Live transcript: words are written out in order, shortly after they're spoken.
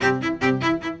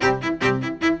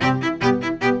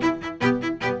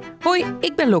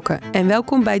Ik ben Lokke en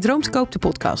welkom bij Droom te Koop, de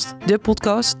podcast. De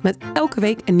podcast met elke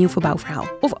week een nieuw verbouwverhaal.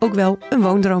 Of ook wel een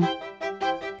woondroom.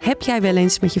 Heb jij wel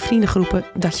eens met je vriendengroepen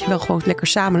dat je wel gewoon lekker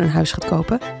samen een huis gaat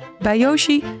kopen? Bij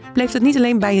Yoshi bleef het niet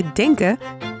alleen bij het denken.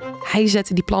 Hij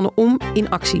zette die plannen om in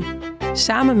actie.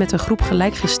 Samen met een groep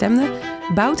gelijkgestemden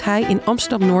bouwt hij in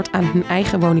Amsterdam-Noord aan hun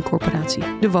eigen woningcoöperatie,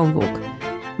 de Woonwolk.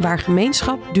 Waar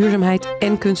gemeenschap, duurzaamheid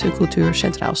en kunst en cultuur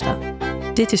centraal staan.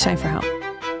 Dit is zijn verhaal.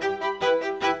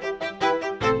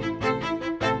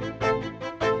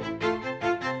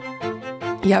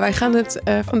 Ja, wij gaan het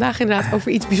vandaag inderdaad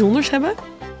over iets bijzonders hebben.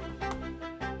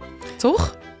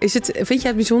 Toch? Vind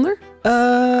jij het bijzonder?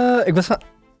 Ik was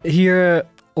hier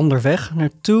onderweg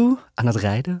naartoe aan het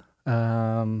rijden.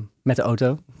 Met de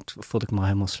auto. Toen voelde ik me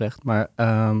helemaal slecht. Maar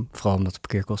vooral omdat de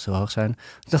parkeerkosten heel hoog zijn.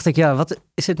 Toen dacht ik, wat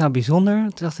is dit nou bijzonder?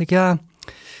 Toen dacht ik,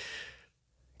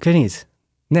 ik weet niet.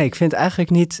 Nee, ik vind eigenlijk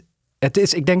niet...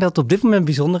 Ik denk dat het op dit moment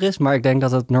bijzonder is, maar ik denk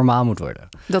dat het normaal moet worden.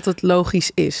 Dat het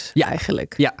logisch is,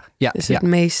 eigenlijk. Ja. Dus het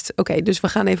meest... Oké, dus we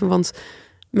gaan even, want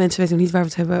mensen weten nog niet waar we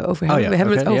het hebben over hebben. We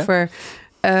hebben het over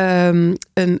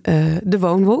de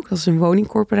Woonwolk. Dat is een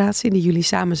woningcorporatie die jullie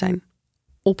samen zijn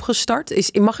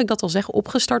opgestart. Mag ik dat al zeggen,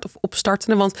 opgestart of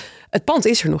opstartende? Want het pand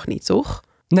is er nog niet, toch?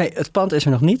 Nee, het pand is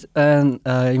er nog niet. En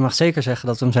je mag zeker zeggen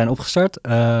dat we hem zijn opgestart.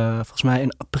 Volgens mij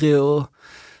in april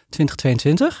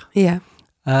 2022. Ja.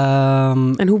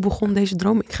 En hoe begon deze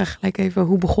droom? Ik ga gelijk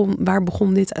even, waar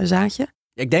begon dit zaadje?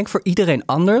 Ik denk voor iedereen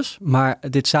anders, maar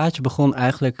dit zaadje begon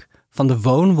eigenlijk van de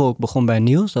Woonwolk begon bij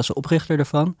Niels, dat is de oprichter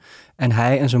ervan. En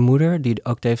hij en zijn moeder, die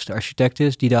ook tevens de architect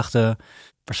is, die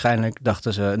waarschijnlijk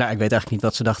dachten ze, ik weet eigenlijk niet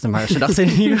wat ze dachten, maar ze dachten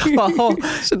in ieder geval,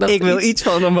 ik wil iets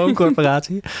van een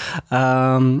wooncorporatie.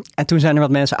 En toen zijn er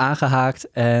wat mensen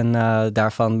aangehaakt en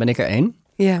daarvan ben ik er één.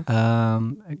 Ja.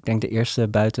 Ik denk de eerste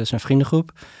buiten zijn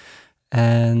vriendengroep.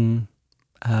 En,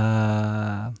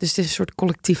 dus het is een soort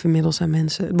collectief inmiddels aan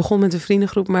mensen. Het begon met een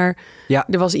vriendengroep, maar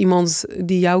er was iemand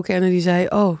die jou kende die zei,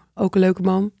 oh, ook een leuke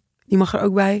man, die mag er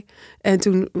ook bij. En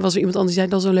toen was er iemand anders die zei,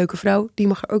 dat is een leuke vrouw, die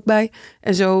mag er ook bij.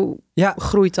 En zo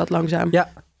groeit dat langzaam.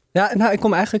 Ja, ik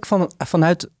kom eigenlijk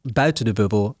vanuit buiten de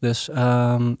bubbel. Dus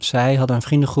zij hadden een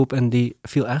vriendengroep en die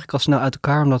viel eigenlijk al snel uit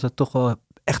elkaar, omdat het toch wel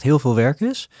echt heel veel werk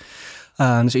is.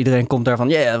 Dus iedereen komt daarvan,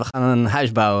 we gaan een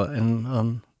huis bouwen. En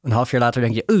dan een half jaar later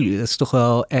denk je, dat is toch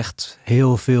wel echt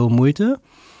heel veel moeite.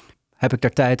 Heb ik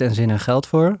daar tijd en zin en geld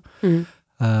voor?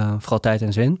 Vooral tijd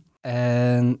en zin.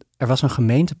 En er was een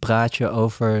gemeentepraatje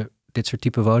over dit soort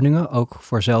type woningen, ook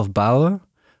voor zelf bouwen.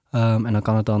 En dan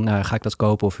kan het dan, ga ik dat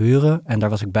kopen of huren? En daar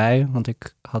was ik bij, want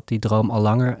ik had die droom al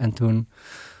langer. En toen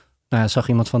zag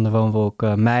iemand van de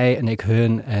Woonwolk mij en ik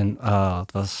hun. En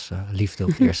het was liefde op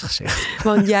het eerste gezicht.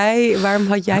 Want waarom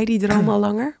had jij die droom al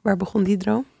langer? Waar begon die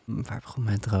droom? Waar begon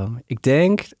mijn droom? Ik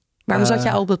denk... Waarom zat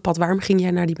jij al op het pad? Waarom ging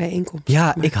jij naar die bijeenkomst?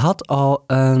 Ja, ik had al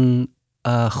een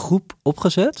groep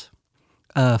opgezet,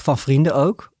 van vrienden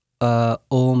ook,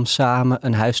 om samen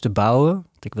een huis te bouwen.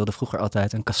 Want ik wilde vroeger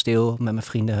altijd een kasteel met mijn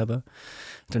vrienden hebben.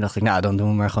 Toen dacht ik, dan doen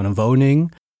we maar gewoon een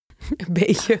woning. Een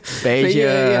beetje,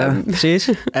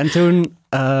 precies. En toen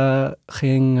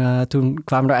kwamen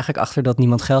we er eigenlijk achter dat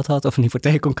niemand geld had of een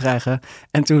hypotheek kon krijgen.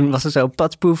 En toen was er zo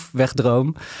patspoef,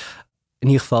 wegdroom. In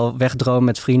ieder geval wegdroom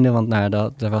met vrienden, want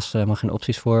daar was helemaal geen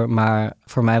opties voor. Maar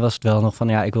voor mij was het wel nog van,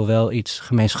 ik wil wel iets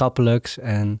gemeenschappelijks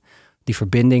en die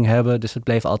verbinding hebben. Dus het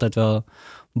bleef altijd wel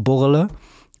borrelen.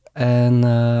 En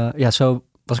zo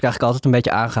was ik eigenlijk altijd een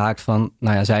beetje aangehaakt van,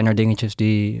 zijn er dingetjes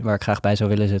waar ik graag bij zou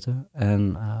willen zitten.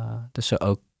 En dus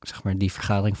ook, zeg maar, die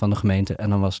vergadering van de gemeente. En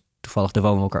dan was toevallig de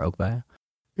Woonwolk er ook bij.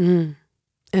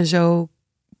 En zo...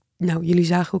 jullie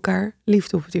zagen elkaar,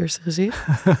 liefde op het eerste gezicht.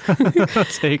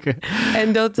 Zeker.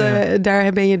 En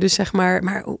daar ben je dus, zeg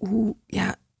maar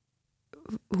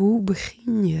hoe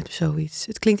begin je zoiets?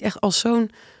 Het klinkt echt als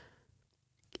zo'n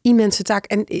immense taak.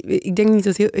 En ik denk niet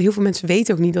dat heel veel mensen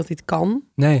weten ook niet dat dit kan.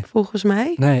 Nee. Volgens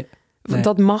mij. Nee.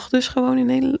 Dat mag dus gewoon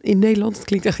in Nederland. Het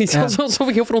klinkt echt niet alsof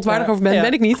ik heel verontwaardigd over ben.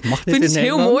 Ben ik niet. Mag dit ik vind het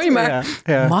heel mooi, maar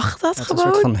mag dat het gewoon?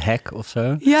 Een soort van hek of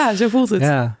zo. Ja, zo voelt het.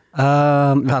 Ja.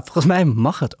 Volgens mij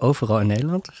mag het overal in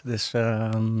Nederland. Dus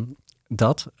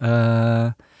dat.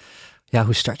 Hoe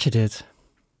start je dit?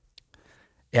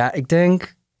 Ja, ik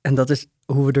denk, en dat is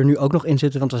hoe we er nu ook nog in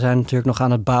zitten, want we zijn natuurlijk nog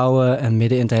aan het bouwen en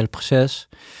midden in het hele proces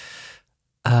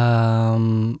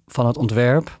van het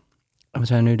ontwerp. En we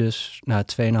zijn nu dus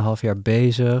 2,5 jaar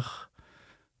bezig.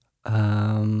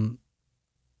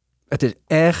 Het is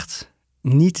echt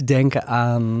niet denken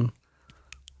aan,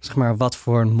 zeg maar, wat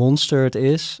voor een monster het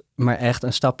is, maar echt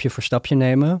een stapje voor stapje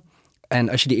nemen. En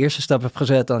als je die eerste stap hebt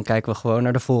gezet, dan kijken we gewoon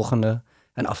naar de volgende.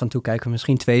 En af en toe kijken we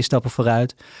misschien 2 stappen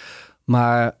vooruit.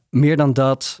 Maar meer dan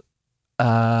dat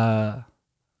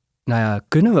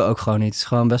kunnen we ook gewoon niet. Het is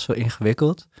gewoon best wel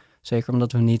ingewikkeld. Zeker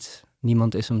omdat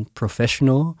niemand is een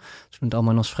professional. Dus we doen het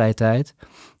allemaal in onze vrije tijd.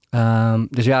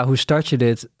 Dus hoe start je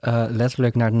dit?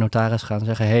 Letterlijk naar de notaris gaan en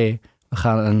zeggen, hey, we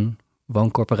gaan een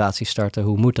wooncoöperatie starten.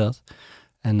 Hoe moet dat?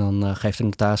 En dan geeft de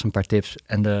notaris een paar tips.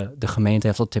 En de gemeente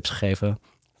heeft al tips gegeven.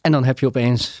 En dan heb je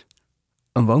opeens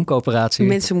een wooncoöperatie.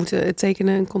 Mensen moeten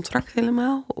tekenen een contract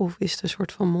helemaal? Of is het een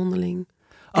soort van mondeling?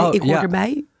 Ik hoor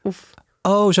erbij? Of...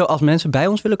 Oh, zo als mensen bij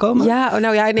ons willen komen? Ik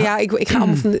ga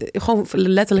allemaal gewoon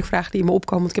letterlijk vragen die me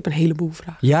opkomen. Want ik heb een heleboel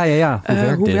vragen. Ja.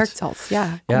 Hoe werkt dat?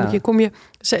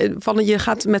 Je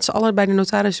gaat met z'n allen bij de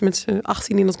notaris met z'n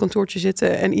 18 in dat kantoortje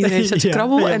zitten en iedereen zet zijn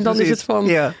krabbel. En dan is het van,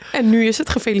 en nu is het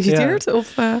gefeliciteerd? Ja.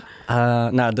 Of,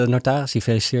 de notaris die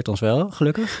feliciteert ons wel,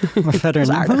 gelukkig. Maar verder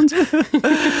niemand.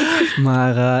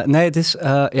 Maar het is,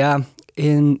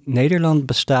 in Nederland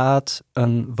bestaat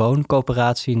een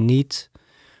wooncoöperatie niet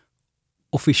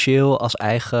officieel als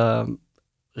eigen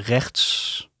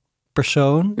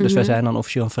rechtspersoon. Mm-hmm. Dus wij zijn dan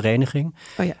officieel een vereniging.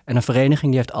 Oh ja. En een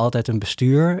vereniging die heeft altijd een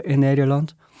bestuur in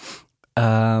Nederland.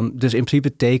 Dus in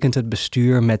principe tekent het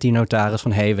bestuur met die notaris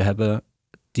van, hey, we hebben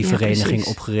die vereniging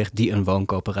opgericht die een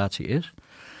wooncoöperatie is.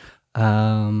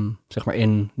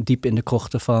 Diep in de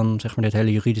krochten van dit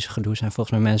hele juridische gedoe zijn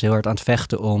volgens mij mensen heel hard aan het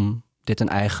vechten om dit een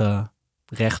eigen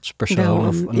rechtspersoon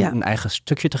of een eigen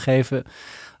stukje te geven,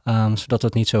 zodat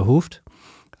het niet zo hoeft.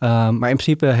 Maar in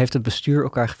principe heeft het bestuur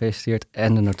elkaar gefeliciteerd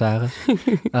en de notaris.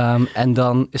 En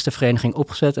dan is de vereniging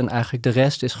opgezet en eigenlijk de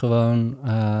rest is gewoon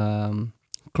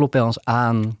klop bij ons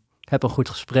aan, heb een goed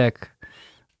gesprek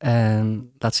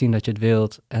en laat zien dat je het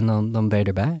wilt en dan ben je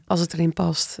erbij. Als het erin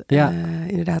past.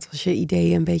 Inderdaad, als je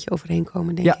ideeën een beetje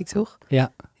overeenkomen, denk ik toch?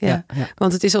 Ja.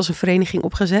 Want het is als een vereniging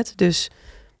opgezet, dus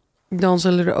dan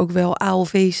zullen er ook wel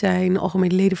ALV's zijn,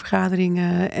 algemene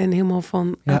ledenvergaderingen en helemaal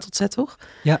van A tot Z, toch?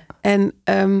 Ja. En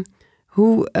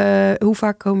hoe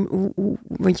vaak komen...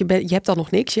 want je hebt dan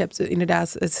nog niks. Je hebt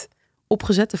inderdaad het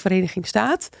opgezet, de vereniging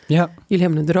staat. Ja. Jullie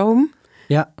hebben een droom.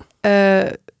 Ja.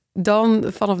 Dan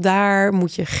vanaf daar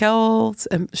moet je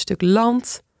geld, een stuk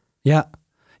land. Ja,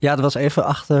 dat was even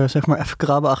even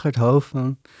krabben achter het hoofd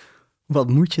van wat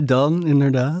moet je dan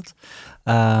inderdaad?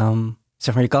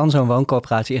 Je kan zo'n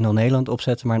wooncoöperatie in heel Nederland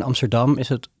opzetten, maar in Amsterdam is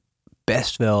het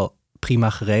best wel prima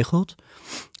geregeld,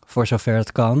 voor zover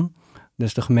het kan.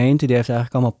 Dus de gemeente die heeft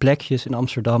eigenlijk allemaal plekjes in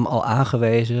Amsterdam al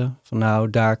aangewezen van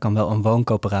daar kan wel een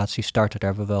wooncoöperatie starten, daar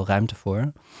hebben we wel ruimte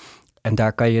voor. En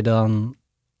daar kan je dan,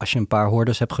 als je een paar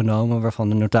hordes hebt genomen, waarvan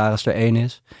de notaris er één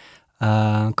is,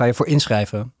 kan je voor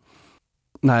inschrijven.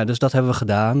 Dus dat hebben we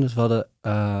gedaan. Dus we hadden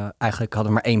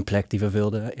hadden maar één plek die we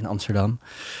wilden in Amsterdam.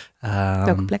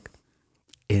 Welke plek?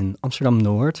 In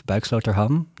Amsterdam-Noord,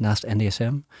 Buiksloterham, naast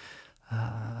NDSM.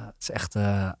 Het is echt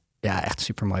een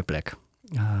supermooie plek.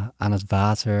 Aan het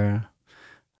water.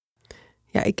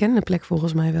 Ja, ik ken de plek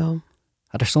volgens mij wel.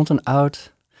 Er stond een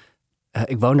oud...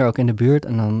 ik woon daar ook in de buurt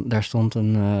en daar stond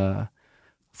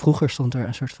vroeger stond er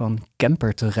een soort van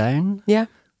camperterrein. Ja.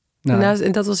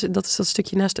 En dat is dat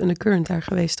stukje naast de Undercurrent daar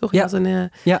geweest, toch? Je had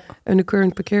een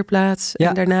Undercurrent parkeerplaats. Ja.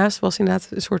 En daarnaast was inderdaad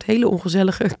een soort hele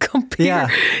ongezellige camper. Ja.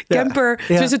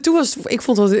 Dus ik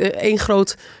vond het één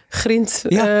groot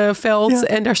grindveld.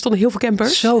 En daar stonden heel veel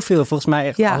campers. Zoveel. Volgens mij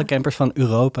echt alle campers van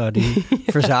Europa. Die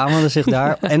verzamelden zich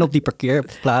daar. En op die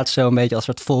parkeerplaats zo een beetje als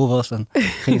het vol was. Dan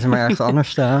gingen ze maar ergens anders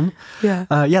staan.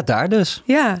 Daar dus.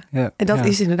 Ja. En dat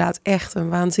is inderdaad echt een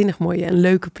waanzinnig mooie en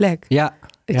leuke plek. Ja.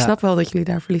 Ik snap wel dat jullie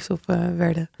daar verliefd op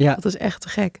werden. Ja. Dat is echt te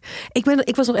gek.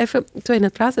 Ik was nog even, toen je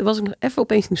net praatte, was ik nog even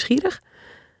opeens nieuwsgierig.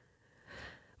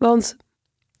 Want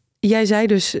jij zei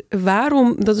dus,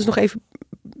 waarom, dat is nog even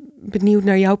benieuwd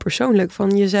naar jou persoonlijk.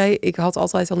 Van je zei, ik had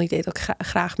altijd al een idee dat ik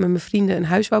graag met mijn vrienden een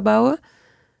huis wou bouwen.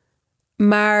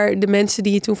 Maar de mensen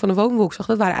die je toen van de woonwolk zag,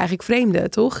 dat waren eigenlijk vreemden,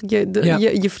 toch?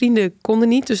 Je vrienden konden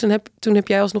niet. Dus toen heb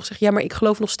jij alsnog gezegd, ja, maar ik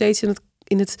geloof nog steeds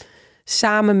in het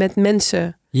samen met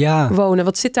mensen wonen.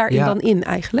 Wat zit daarin dan in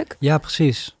eigenlijk? Ja,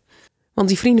 precies. Want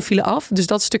die vrienden vielen af, dus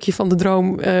dat stukje van de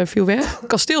droom viel weg.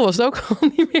 Kasteel was het ook al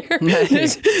niet meer.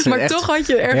 Nee, maar toch had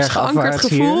je ergens geankerd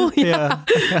gevoel. Ja.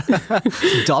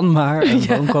 Dan maar een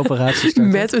wooncoöperatie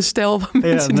starten. Met een stel van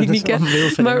mensen die ik niet ken.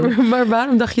 Maar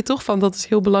waarom dacht je toch van, dat is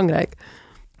heel belangrijk?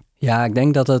 Ja, ik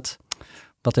denk dat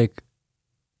wat ik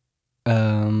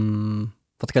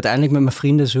uiteindelijk met mijn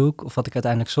vrienden zoek, of wat ik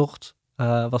uiteindelijk zocht,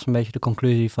 was een beetje de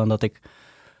conclusie van dat ik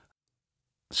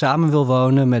samen wil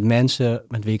wonen met mensen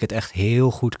met wie ik het echt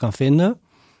heel goed kan vinden.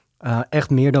 Echt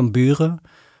meer dan buren,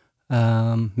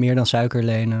 meer dan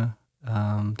suikerlenen,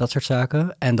 dat soort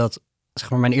zaken. En dat,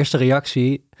 mijn eerste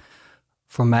reactie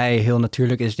voor mij heel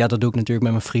natuurlijk is, dat doe ik natuurlijk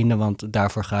met mijn vrienden, want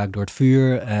daarvoor ga ik door het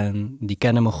vuur en die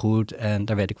kennen me goed en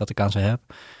daar weet ik wat ik aan ze heb.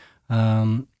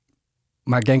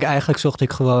 Maar ik denk eigenlijk zocht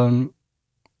ik gewoon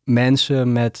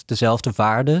mensen met dezelfde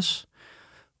waardes.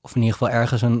 Of in ieder geval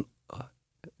ergens een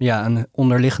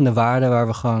onderliggende waarde waar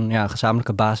we gewoon een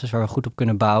gezamenlijke basis waar we goed op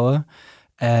kunnen bouwen.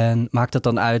 En maakt het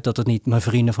dan uit dat het niet mijn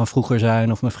vrienden van vroeger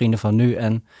zijn of mijn vrienden van nu.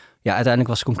 En uiteindelijk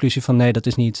was de conclusie van nee, dat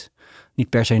is niet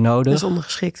per se nodig. Dat is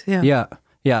ondergeschikt, ja.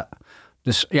 Ja.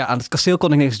 Dus aan het kasteel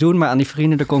kon ik niks doen, maar aan die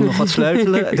vrienden daar kon ik nog wat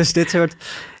sleutelen. Dus dit soort...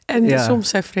 En soms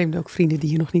zijn vreemden ook vrienden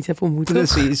die je nog niet hebt ontmoet.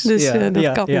 Precies. Dus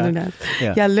dat kan inderdaad.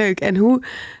 Ja, leuk. En hoe...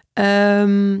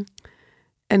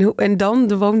 En dan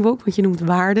de woonwolk, want je noemt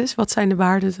waardes. Wat zijn de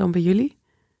waarden dan bij jullie?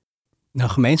 Nou,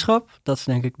 gemeenschap, dat is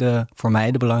denk ik voor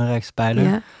mij de belangrijkste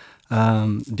pijler. Ja.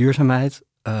 Duurzaamheid,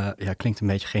 klinkt een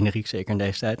beetje generiek, zeker in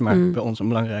deze tijd, maar bij ons een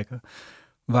belangrijke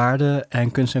waarde.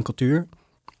 En kunst en cultuur.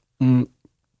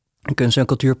 Kunst en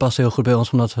cultuur past heel goed bij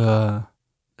ons, omdat we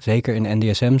zeker in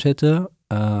NDSM zitten.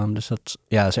 Dus dat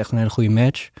is echt een hele goede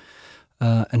match.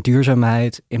 En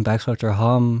duurzaamheid in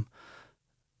Buiksloterham,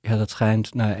 dat schijnt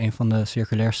een van de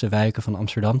circulairste wijken van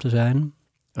Amsterdam te zijn.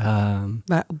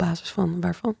 Op basis van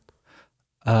waarvan?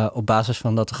 Op basis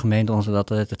van dat de gemeente ons dat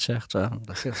het zegt. Dat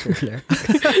is heel circulair.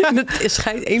 Dat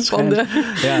schijnt een van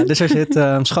de... Ja, dus er zit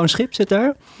Schoon Schip zit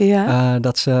daar. Ja.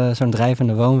 Dat is zo'n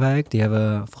drijvende woonwijk. Die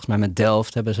hebben volgens mij met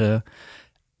Delft hebben ze...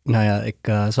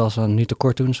 ik zal ze nu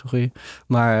tekort doen, sorry.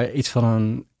 Maar iets van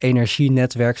een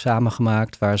energienetwerk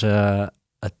samengemaakt waar ze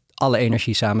alle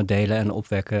energie samen delen en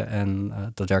opwekken. En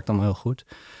dat werkt allemaal heel goed.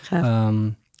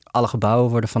 Alle gebouwen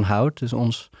worden van hout. Dus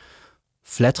ons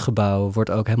flatgebouw wordt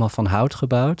ook helemaal van hout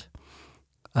gebouwd.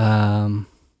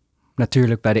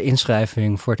 Natuurlijk bij de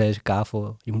inschrijving voor deze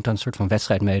kavel. Je moet dan een soort van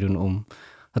wedstrijd meedoen om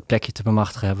het plekje te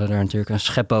bemachtigen. Hebben we er natuurlijk een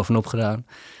schep bovenop gedaan.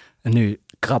 En nu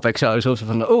krap ik zo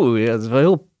van, dat is wel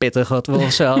heel pittig wat we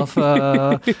onszelf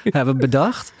hebben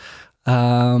bedacht.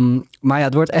 Maar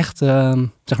het wordt echt,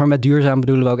 met duurzaam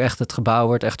bedoelen we ook echt, het gebouw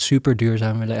wordt echt super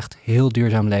duurzaam. We willen echt heel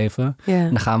duurzaam leven. Ja. En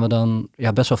daar gaan we dan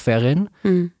best wel ver in.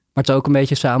 Maar het is ook een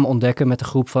beetje samen ontdekken met de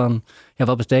groep van,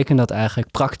 wat betekent dat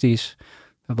eigenlijk praktisch?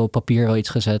 We hebben op papier wel iets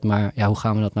gezet, maar hoe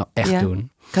gaan we dat nou echt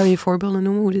doen? Kan je voorbeelden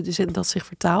noemen hoe dat zich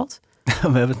vertaalt? We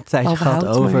hebben een tijdje gehad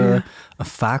over een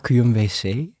vacuüm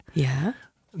wc. Ja.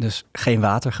 Dus geen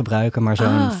water gebruiken, maar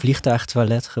zo'n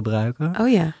vliegtuigtoilet gebruiken. Oh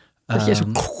ja, dat je zo...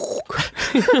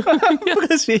 Ja,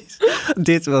 precies.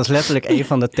 Dit was letterlijk een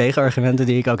van de tegenargumenten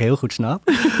die ik ook heel goed snap.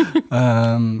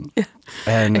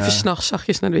 Even 's nachts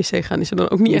zachtjes naar de wc gaan is er dan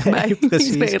ook niet echt bij.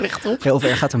 Precies. Rechtop. Of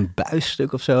er gaat een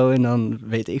buisstuk of zo en dan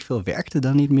weet ik veel, werkt het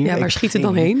dan niet meer. Ja, waar schiet het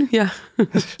dan heen? Ja.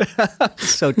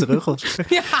 Zo terug.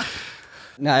 Ja.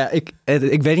 Nou ja,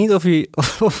 ik weet niet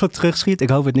of het terugschiet. Ik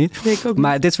hoop het niet. Nee, ik ook niet.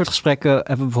 Maar dit soort gesprekken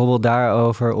hebben we bijvoorbeeld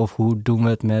daarover. Of hoe doen we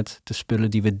het met de spullen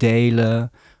die we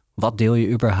delen? Wat deel je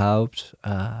überhaupt?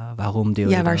 Waarom deel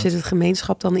je dat? Waar zit het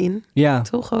gemeenschap dan in? Ja.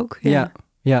 Toch ook? Ja.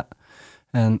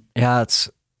 En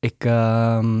ik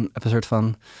heb een soort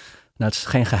van... het is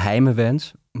geen geheime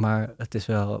wens, maar het is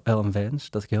wel een wens.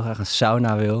 Dat ik heel graag een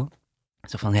sauna wil.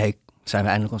 Zo van, zijn we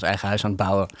eindelijk ons eigen huis aan het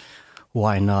bouwen?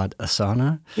 Why not a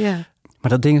sauna? Ja.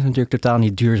 Maar dat ding is natuurlijk totaal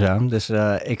niet duurzaam. Dus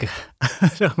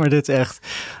dit is echt...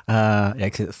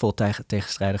 ik zit vol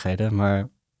tegenstrijdigheden, maar...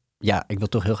 Ja, ik wil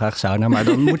toch heel graag sauna, maar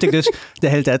dan moet ik dus de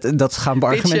hele tijd dat gaan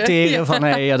beargumenteren van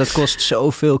dat kost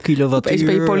zoveel kilowattuur.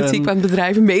 Opeens ben je politiek aan het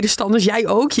bedrijven, medestanders, jij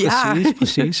ook, ja.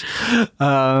 Precies.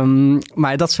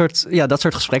 Maar dat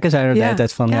soort gesprekken zijn er de hele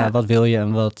tijd van, wat wil je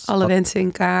en wat... Alle wensen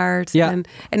in kaart. Ja.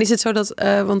 En is het zo dat,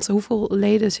 want hoeveel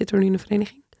leden zitten er nu in de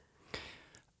vereniging?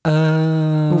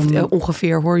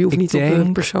 Ongeveer hoor, je hoeft niet op de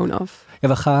persoon af. Ja,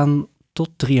 we gaan tot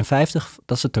 53,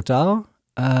 dat is het totaal.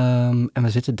 En we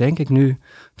zitten denk ik nu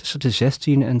tussen de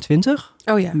 16 en 20.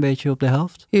 Oh ja. Een beetje op de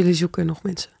helft. Jullie zoeken nog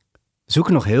mensen?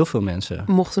 Zoeken nog heel veel mensen.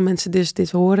 Mochten mensen dus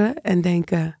dit horen en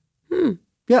denken...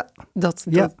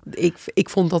 Ik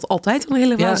vond dat altijd een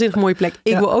hele waanzinnig mooie plek.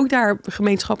 Ik wil ook daar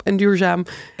gemeenschap en duurzaam.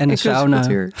 En een sauna.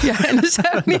 Ja, en een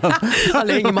sauna.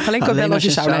 Alleen, je mag alleen bellen als je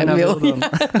sauna wil.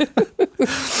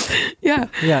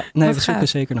 We zoeken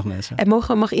zeker nog mensen. En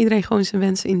mag iedereen gewoon zijn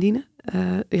wensen indienen?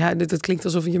 Dat klinkt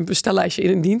alsof je een bestellijstje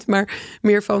indient. Maar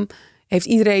meer van, heeft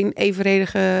iedereen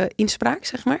evenredige inspraak,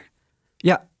 zeg maar?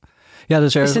 Ja.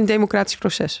 Dus is het een democratisch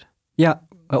proces? Ja,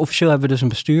 officieel hebben we dus een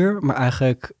bestuur. Maar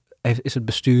eigenlijk... is het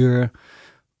bestuur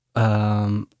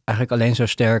eigenlijk alleen zo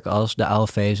sterk als de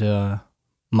ALV ze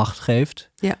macht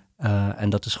geeft. Ja. En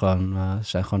dat is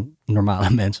zijn gewoon normale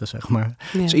mensen, zeg maar.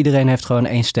 Ja. Dus iedereen heeft gewoon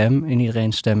één stem. En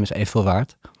iedereen's stem is evenveel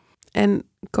waard. En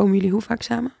komen jullie hoe vaak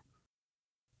samen?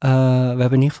 We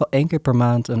hebben in ieder geval 1 keer per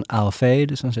maand een ALV.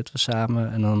 Dus dan zitten we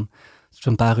samen en dan zitten we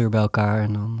een paar uur bij elkaar.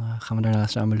 En dan gaan we daarna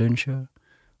samen lunchen.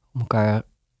 Om elkaar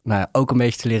ook een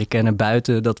beetje te leren kennen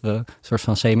buiten dat we een soort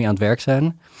van semi aan het werk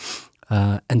zijn.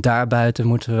 En daarbuiten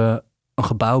moeten we een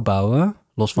gebouw bouwen,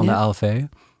 los van de ALV.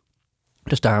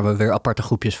 Dus daar hebben we weer aparte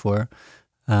groepjes voor.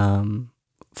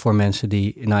 Voor mensen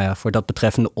die, voor dat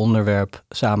betreffende onderwerp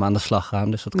samen aan de slag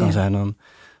gaan. Dus dat kan zijn dan...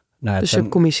 de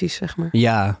subcommissies, zeg maar.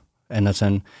 Ja, en dat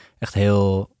zijn echt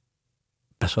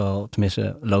best wel,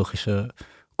 tenminste, logische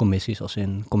commissies als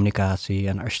in communicatie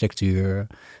en architectuur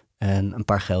en een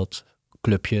paar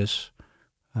geldclubjes.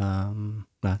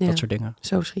 Dat soort dingen.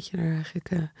 Zo schiet je er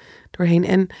eigenlijk doorheen.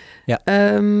 En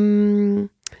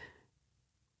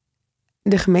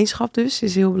de gemeenschap dus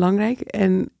is heel belangrijk.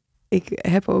 En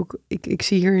ik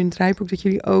zie hier in het draaiboek dat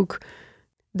jullie ook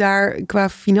daar qua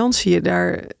financiën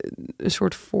daar een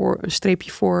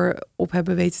streepje voor op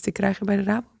hebben weten te krijgen bij de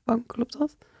Rabobank. Klopt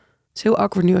dat? Het is heel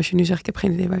awkward nu als je nu zegt, ik heb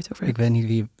geen idee waar je het over hebt. Ik weet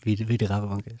niet wie de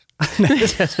Rabobank is.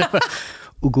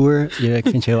 Oegoer, ik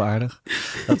vind je heel aardig.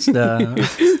 Dat is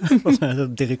de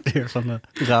directeur van de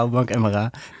Rabobank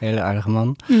MRA. Hele aardige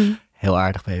man. Heel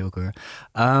aardig bij je Oegoer.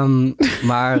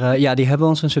 Maar die hebben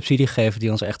ons een subsidie gegeven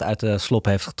die ons echt uit de slop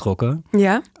heeft getrokken.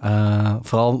 Ja.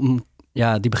 Vooral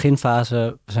die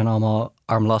beginfase, we zijn allemaal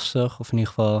armlastig. Of in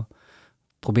ieder geval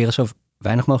proberen zo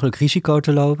weinig mogelijk risico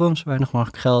te lopen. Om zo weinig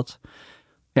mogelijk geld...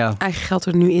 Ja. Eigen geld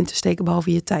er nu in te steken,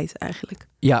 behalve je tijd eigenlijk.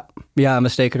 Ja, we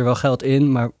steken er wel geld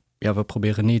in, maar we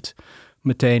proberen niet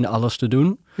meteen alles te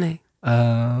doen. Nee.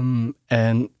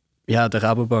 En de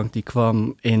Rabobank die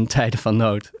kwam in tijden van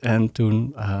nood. En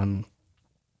toen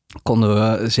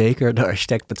konden we zeker de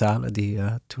architect betalen die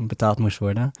toen betaald moest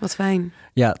worden. Wat fijn.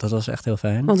 Ja, dat was echt heel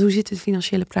fijn. Want hoe ziet het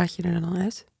financiële plaatje er dan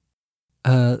uit?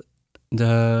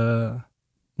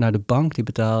 De bank die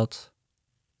betaalt...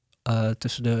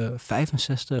 tussen de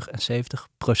 65 en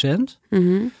 70%.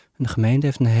 En de gemeente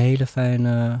heeft een hele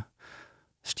fijne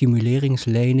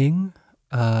stimuleringslening.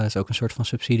 Dat is ook een soort van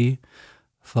subsidie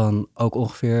van ook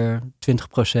ongeveer 20%.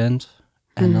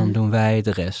 En dan doen wij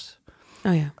de rest.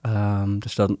 Oh ja.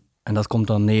 Dat komt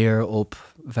dan neer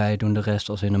op, wij doen de rest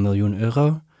als in €1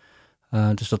 miljoen.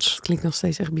 Dus dat klinkt nog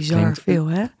steeds echt bizar veel,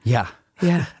 hè? Ja.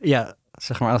 Ja,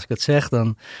 zeg maar als ik het zeg,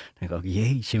 dan denk ik ook,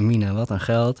 jeetje mina, wat een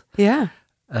geld. Ja.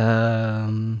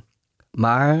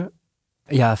 Maar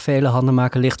vele handen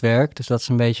maken licht werk. Dus dat is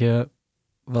een beetje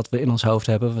wat we in ons hoofd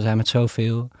hebben. We zijn met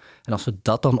zoveel. En als we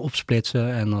dat dan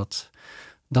opsplitsen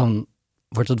dan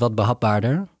wordt het wat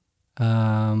behapbaarder.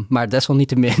 Maar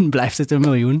desalniettemin blijft het €1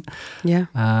 miljoen. Ja.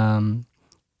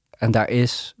 En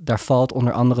daar valt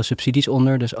onder andere subsidies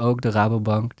onder. Dus ook de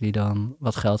Rabobank die dan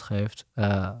wat geld geeft,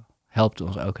 helpt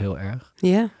ons ook heel erg.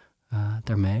 Ja.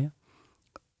 Daarmee.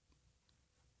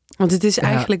 Want het is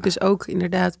eigenlijk dus ook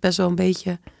inderdaad best wel een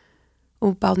beetje op een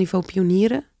bepaald niveau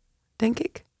pionieren, denk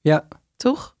ik. Ja.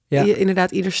 Toch? Ja.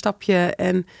 Inderdaad, ieder stapje.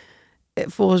 En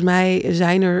volgens mij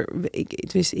zijn er,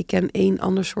 ik ken 1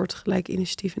 ander soort gelijk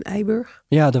initiatief in Eiburg.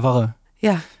 Ja, de Warre.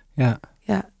 Ja,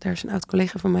 daar is een oud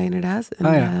collega van mij inderdaad.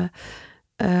 En,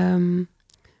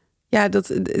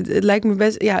 het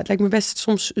lijkt me best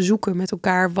soms zoeken met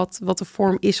elkaar wat de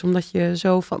vorm is, omdat je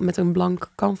zo met een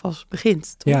blank canvas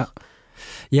begint, toch?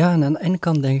 Ja, en aan de ene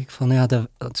kant denk ik van, het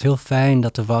is heel fijn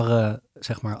dat de Warre,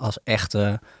 zeg maar, als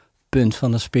echte punt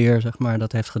van de speer, zeg maar,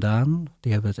 dat heeft gedaan.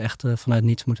 Die hebben het echt vanuit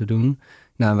niets moeten doen.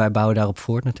 Nou, wij bouwen daarop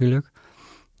voort natuurlijk.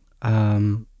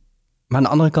 Maar aan de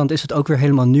andere kant is het ook weer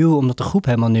helemaal nieuw, omdat de groep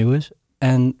helemaal nieuw is.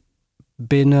 En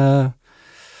binnen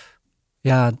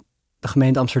de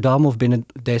gemeente Amsterdam of binnen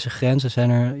deze grenzen zijn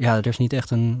er is niet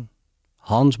echt een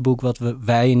handboek wat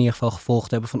wij in ieder geval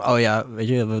gevolgd hebben van, weet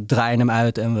je, we draaien hem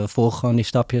uit en we volgen gewoon die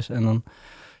stapjes. En dan,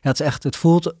 het is echt, het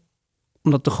voelt,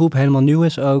 omdat de groep helemaal nieuw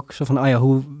is ook, zo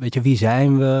van, wie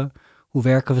zijn we? Hoe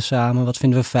werken we samen? Wat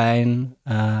vinden we fijn?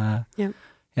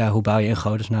 Hoe bouw je in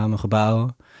godesnaam een gebouw?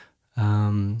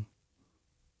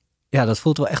 Dat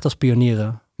voelt wel echt als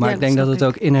pionieren. Maar ik denk dat het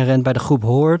ook inherent bij de groep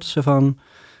hoort. Zo van,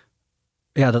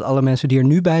 dat alle mensen die er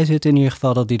nu bij zitten in ieder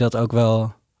geval, dat die dat ook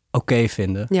wel oké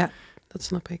vinden. Ja, dat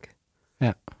snap ik.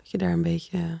 Ja. Dat je daar een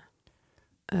beetje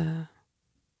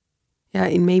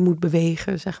in mee moet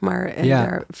bewegen, zeg maar. En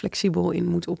daar flexibel in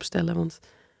moet opstellen. Want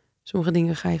sommige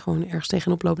dingen ga je gewoon ergens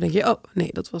tegenop lopen. Dan denk je, nee,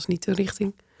 dat was niet de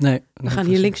richting. Nee. We gaan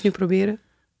hier links nu proberen.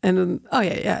 En dan,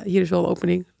 hier is wel een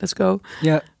opening. Let's go.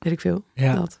 Ja. Weet ik veel.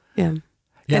 Ja. Dat, ja.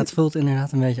 Ja, het voelt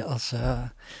inderdaad een beetje als...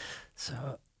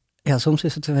 soms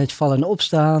is het een beetje vallen en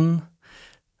opstaan.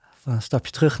 Of een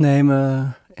stapje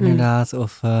terugnemen, inderdaad.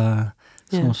 Of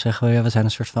soms zeggen we, we zijn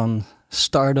een soort van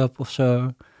start-up of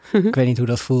zo. Ik weet niet hoe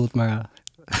dat voelt, maar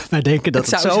wij denken dat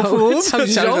het zo voelt. Het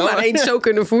zou zo maar eens zo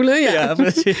kunnen voelen. Ja,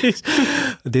 precies.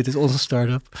 Dit is onze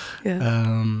start-up.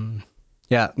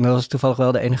 Ja. Dat was toevallig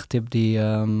wel de enige tip die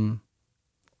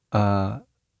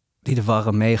die de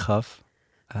warren meegaf.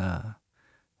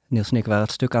 Niels en ik waren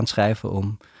het stuk aan het schrijven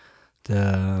om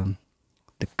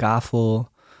de kavel,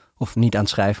 of niet aan het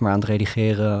schrijven, maar aan het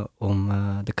redigeren om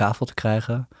de kavel te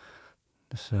krijgen.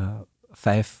 Dus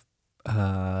 5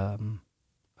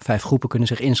 groepen kunnen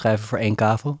zich inschrijven voor 1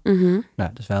 kavel. Mhm.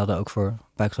 Nou, dus wij hadden ook voor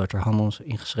Buiksloter Handels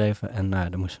ingeschreven. En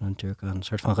dan moesten we natuurlijk een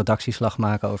soort van redactieslag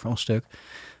maken over ons stuk.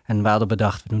 En we hadden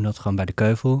bedacht, we doen dat gewoon bij de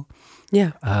Keuvel.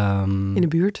 Ja, in de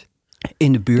buurt.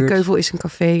 In de buurt. De Keuvel is een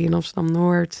café in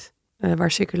Amsterdam-Noord,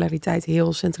 waar circulariteit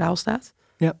heel centraal staat.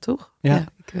 Ja. Toch? Ja.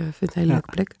 Ik vind het een hele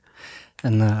leuke plek.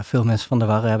 En veel mensen van de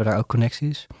Warren hebben daar ook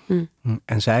connecties. Mm.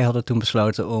 En zij hadden toen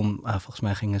besloten om, volgens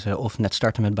mij gingen ze of net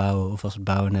starten met bouwen, of was het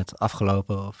bouwen net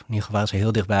afgelopen. Of in ieder geval waren ze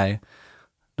heel dichtbij.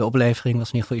 De oplevering was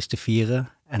in ieder geval iets te vieren.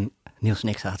 En Niels en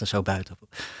ik zaten zo buiten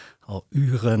al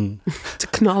uren te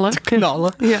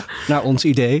knallen ja. Naar ons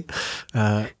idee.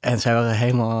 En zij waren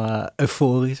helemaal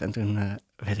euforisch. En toen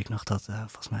weet ik nog dat,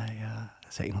 volgens mij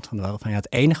zei iemand van de Warren van,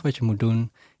 het enige wat je moet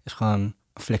doen is gewoon een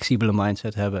flexibele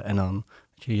mindset hebben en dan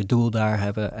je doel daar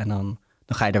hebben en dan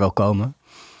ga je er wel komen.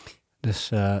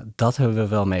 Dus dat hebben we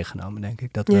wel meegenomen, denk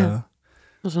ik. Dat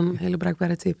was een hele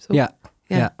bruikbare tip, toch?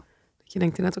 Ja. Dat je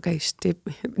denkt inderdaad, oké,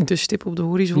 stip op de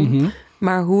horizon. Mm-hmm.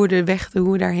 Maar hoe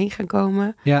we daarheen gaan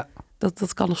komen,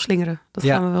 dat kan nog slingeren. Dat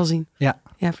gaan we wel zien. Ja,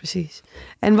 precies.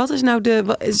 En wat is nou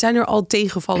zijn er al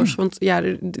tegenvallers? Want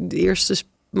de eerste,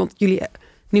 want jullie,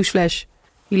 nieuwsflash,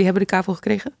 jullie hebben de kavel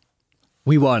gekregen?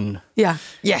 We won. Ja,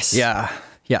 yes. Ja.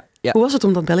 Hoe was het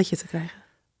om dat belletje te krijgen?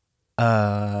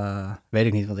 Weet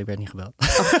ik niet, want ik werd niet gebeld.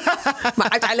 Maar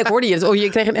uiteindelijk hoorde je het. Je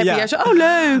kreeg een app en jij zo,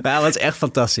 leuk. Ja, het was echt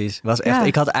fantastisch.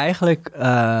 Ik had eigenlijk,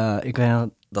 ik weet nog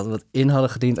dat we het in hadden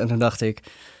gediend en toen dacht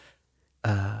ik,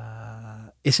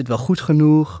 is het wel goed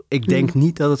genoeg? Ik denk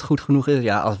niet dat het goed genoeg is.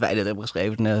 Ja, als wij dit hebben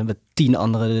geschreven, dan hebben 10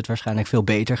 anderen dit waarschijnlijk veel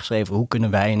beter geschreven. Hoe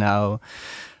kunnen wij nou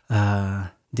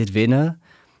dit winnen?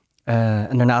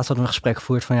 En daarnaast hadden we een gesprek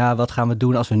gevoerd van wat gaan we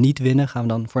doen als we niet winnen? Gaan we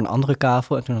dan voor een andere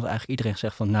kavel? En toen had eigenlijk iedereen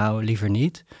gezegd van nou, liever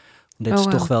niet. Want dit is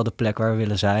toch wel de plek waar we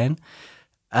willen zijn.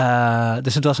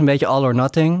 Dus het was een beetje all or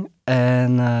nothing.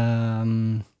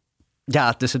 En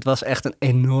dus het was echt een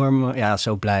enorme,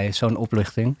 zo blij, zo'n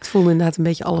opluchting. Het voelde inderdaad een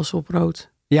beetje alles op rood.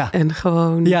 Ja. En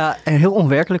gewoon... Ja, en heel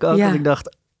onwerkelijk ook. Dat ik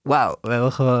dacht, wauw, we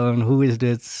hebben gewoon, hoe is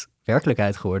dit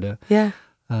werkelijkheid geworden? Ja.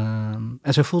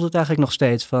 En zo voelt het eigenlijk nog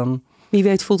steeds van... Wie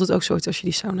weet voelt het ook zo als je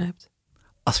die sauna hebt.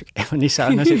 Als ik even in die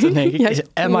sauna zit, dan denk ik,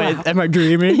 am I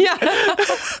dreaming? Ja.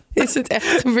 Is het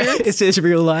echt gebeurd? Is this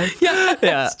real life?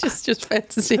 Ja. It's just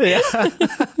fantasy.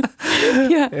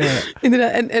 Ja.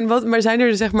 Inderdaad. Maar zijn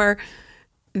er zeg maar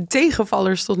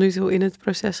tegenvallers tot nu toe in het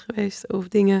proces geweest? Of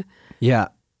dingen?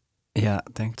 Ja,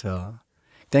 denk het wel.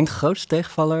 Ik denk de grootste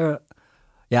tegenvaller...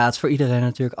 Ja, het is voor iedereen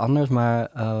natuurlijk anders,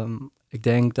 maar ik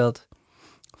denk dat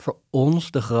voor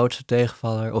ons de grootste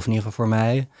tegenvaller, of in ieder geval voor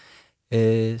mij,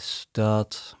 is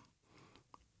dat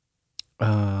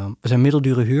we zijn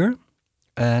middeldure huur.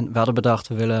 En we hadden bedacht,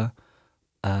 we willen,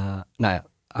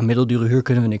 aan middeldure huur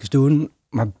kunnen we niks doen,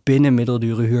 maar binnen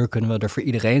middeldure huur kunnen we er voor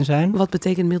iedereen zijn. Wat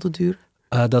betekent middelduur?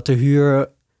 Dat de huur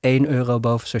 €1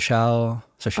 boven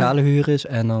sociale huur is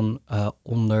en dan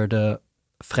onder de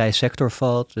vrije sector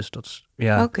valt. Dus dat is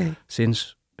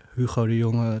sinds Hugo de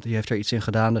Jonge, die heeft er iets in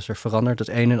gedaan, dus er verandert het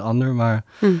een en ander. Maar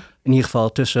in ieder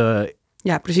geval tussen...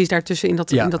 Ja, precies daartussen in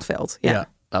dat veld. Ja,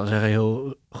 laten we zeggen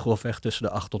heel grofweg tussen de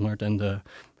 800 en de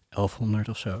 1100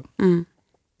 of zo. En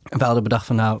we hadden bedacht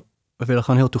van we willen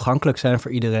gewoon heel toegankelijk zijn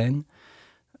voor iedereen.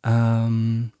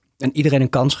 En iedereen een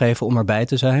kans geven om erbij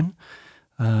te zijn.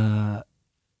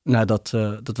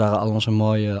 Dat waren al onze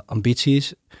mooie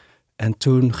ambities. En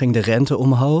toen ging de rente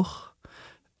omhoog.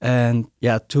 En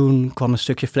toen kwam een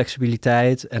stukje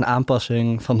flexibiliteit en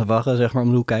aanpassing van de Warren, zeg maar,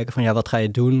 om te kijken van wat ga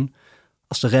je doen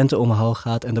als de rente omhoog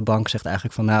gaat en de bank zegt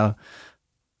eigenlijk van dat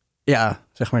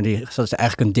is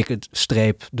eigenlijk een dikke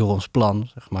streep door ons plan,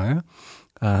 zeg maar.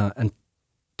 En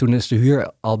toen is de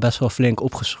huur al best wel flink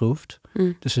opgeschroefd.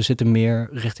 Dus we zitten meer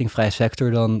richting vrije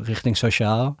sector dan richting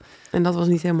sociaal. En dat was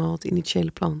niet helemaal het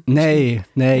initiële plan?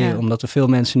 Nee, omdat we veel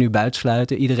mensen nu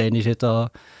buitensluiten. Iedereen die zit al...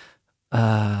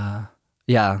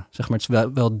 zeg maar, het is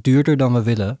wel duurder dan we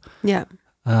willen. Ja.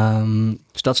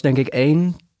 Dus dat is denk ik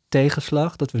 1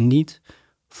 tegenslag, dat we niet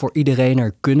voor iedereen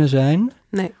er kunnen zijn.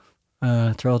 Nee.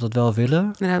 Terwijl we dat wel willen.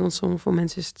 Inderdaad, want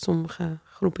sommige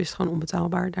groepen is het gewoon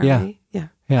onbetaalbaar daarmee.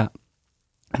 Ja.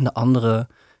 En de andere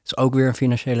is ook weer een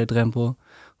financiële drempel.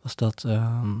 Was dat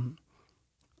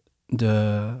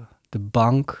de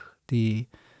bank die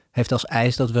heeft als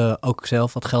eis dat we ook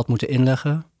zelf wat geld moeten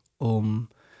inleggen om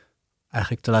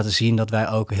eigenlijk te laten zien dat wij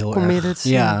ook heel committed erg...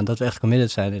 Ja, dat we echt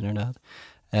committed zijn inderdaad.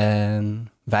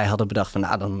 En wij hadden bedacht van,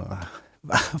 nou, dan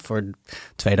voor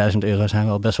 €2000 zijn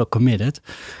we al best wel committed.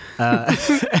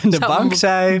 En de bank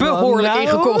zei... Behoorlijk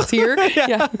ingekocht hier.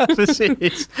 ja,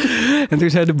 precies. En toen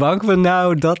zei de bank van,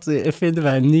 nou, dat vinden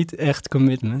wij niet echt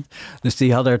commitment. Dus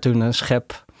die hadden er toen een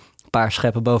paar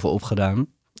scheppen bovenop gedaan.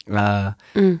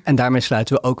 En daarmee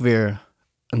sluiten we ook weer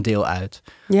een deel uit.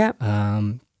 Ja.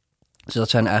 Dus dat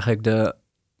zijn eigenlijk de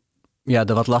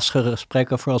wat lastigere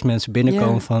gesprekken voor als mensen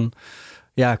binnenkomen van...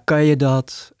 Ja, kan je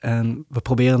dat? En we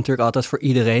proberen natuurlijk altijd voor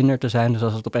iedereen er te zijn. Dus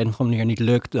als het op een of andere manier niet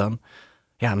lukt, dan...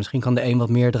 Ja, misschien kan de een wat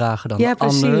meer dragen dan de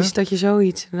ander. Ja, precies. Dat je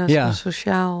zoiets een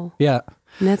sociaal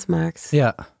net maakt.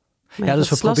 Ja. Ja, dus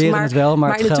we proberen het wel,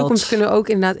 maar in de toekomst kunnen ook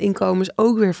inderdaad inkomens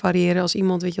ook weer variëren. Als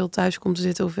iemand, weet je wel, thuis komt te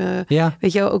zitten. Of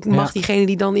weet je wel, ook mag diegene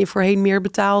die dan voorheen meer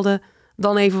betaalde,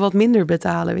 dan even wat minder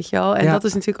betalen, weet je wel. En dat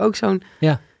is natuurlijk ook zo'n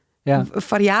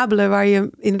variabele waar je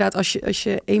inderdaad, als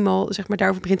je eenmaal zeg maar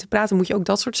daarover begint te praten, moet je ook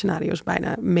dat soort scenario's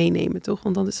bijna meenemen, toch?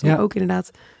 Want dan is het ook inderdaad,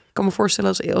 ik kan me voorstellen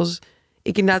als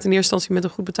ik inderdaad in eerste instantie met een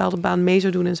goed betaalde baan mee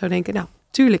zou doen en zou denken, nou,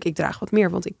 tuurlijk, ik draag wat meer,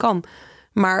 want ik kan.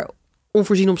 Maar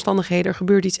onvoorziene omstandigheden, er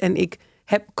gebeurt iets en ik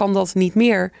kan dat niet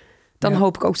meer, dan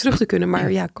hoop ik ook terug te kunnen.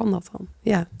 Maar kan dat dan?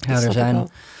 Ja, er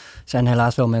zijn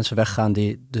helaas wel mensen weggegaan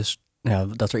die dus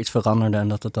dat er iets veranderde en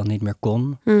dat het dan niet meer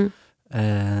kon.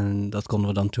 En dat konden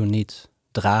we dan toen niet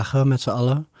dragen met z'n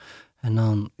allen. En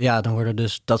dan worden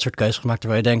dus dat soort keuzes gemaakt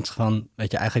waar je denkt van,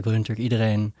 weet je, eigenlijk wil je natuurlijk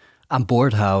iedereen aan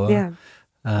boord houden. Ja.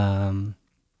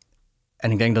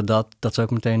 En ik denk dat is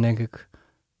ook meteen, denk ik,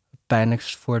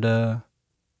 pijnlijkst voor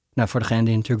degene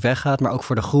die natuurlijk weggaat, maar ook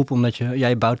voor de groep, omdat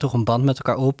je bouwt toch een band met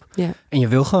elkaar op. Ja. En je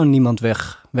wil gewoon niemand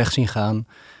weg zien gaan.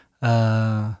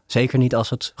 Zeker niet als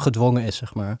het gedwongen is,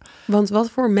 zeg maar. Want wat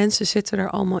voor mensen zitten er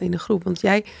allemaal in de groep? Want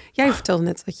jij vertelde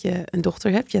net dat je een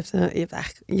dochter hebt.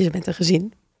 Je bent een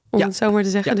gezin, om het zo maar te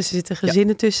zeggen. Ja. Dus er zitten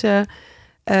gezinnen tussen.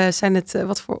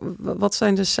 Wat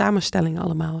zijn de samenstellingen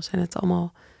allemaal? Zijn het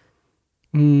allemaal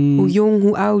hoe jong,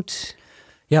 hoe oud?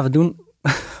 Ja,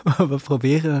 we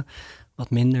proberen wat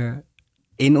minder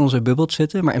in onze bubbel te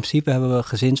zitten. Maar in principe hebben we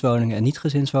gezinswoningen en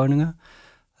niet-gezinswoningen.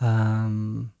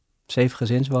 7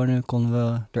 gezinswoningen konden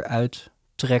we eruit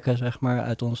trekken, zeg maar,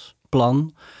 uit ons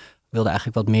plan. We wilden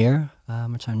eigenlijk wat meer, maar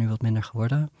het zijn nu wat minder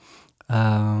geworden.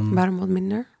 Waarom wat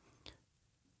minder?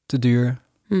 Te duur.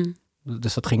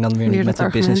 Dus dat ging dan weer niet met de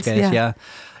business case.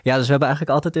 Ja, dus we hebben eigenlijk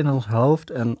altijd in ons hoofd,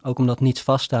 en ook omdat niets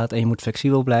vaststaat en je moet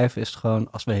flexibel blijven, is het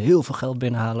gewoon, als we heel veel geld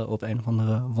binnenhalen op een of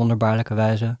andere wonderbaarlijke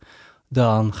wijze,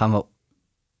 dan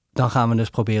gaan we dus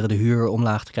proberen de huur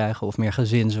omlaag te krijgen of meer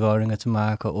gezinswoningen te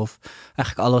maken of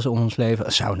eigenlijk alles om ons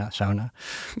leven... Sauna.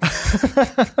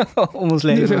 Om ons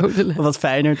leven wat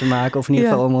fijner te maken of in ieder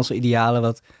geval om onze idealen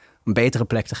wat een betere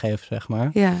plek te geven, zeg maar.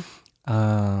 Ja.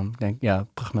 Ik denk,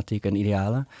 pragmatiek en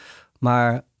idealen.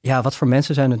 Maar wat voor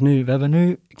mensen zijn het nu? We hebben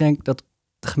nu, ik denk dat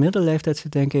de gemiddelde leeftijd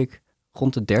zit denk ik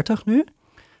rond de 30 nu.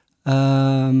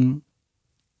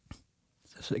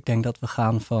 Dus ik denk dat we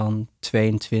gaan van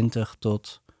 22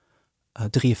 tot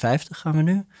 53 gaan we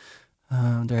nu.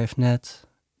 Er heeft net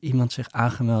iemand zich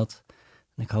aangemeld.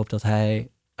 En ik hoop dat hij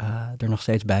er nog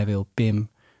steeds bij wil. Pim,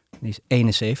 die is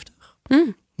 71.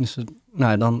 Dus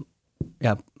dan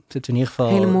zit in ieder geval...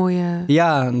 Hele mooie...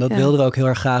 Ja, en dat wilden we ook heel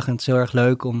erg graag. En het is heel erg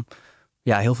leuk om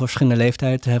heel veel verschillende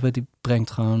leeftijden te hebben.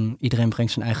 Iedereen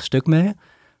brengt zijn eigen stuk mee.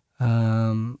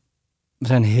 We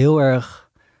zijn heel erg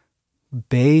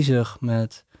bezig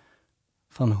met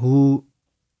van hoe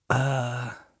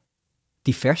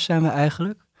divers zijn we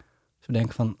eigenlijk. Dus we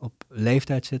denken van op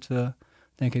leeftijd zitten we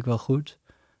denk ik wel goed.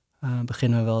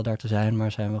 Beginnen we wel daar te zijn,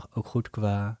 maar zijn we ook goed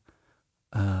qua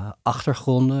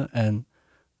achtergronden. En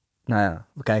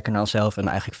we kijken naar onszelf en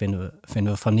eigenlijk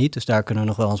vinden we van niet. Dus daar kunnen we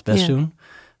nog wel ons best doen.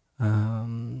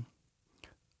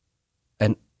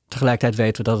 En tegelijkertijd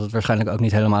weten we dat het waarschijnlijk ook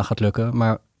niet helemaal gaat lukken.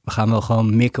 Maar we gaan wel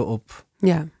gewoon mikken op...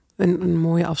 Ja, een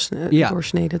mooie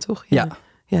doorsnede, toch? Ja,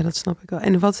 dat snap ik wel.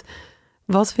 En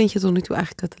wat vind je tot nu toe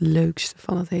eigenlijk het leukste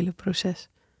van het hele proces?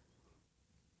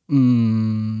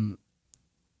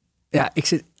 Ik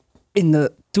zit in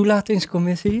de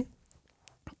toelatingscommissie.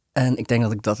 En ik denk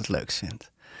dat ik dat het leukst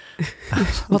vind.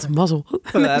 Wat een mazzel.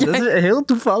 Ja, dat is heel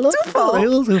toevallig.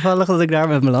 Heel toevallig dat ik daar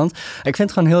met me land. Ik vind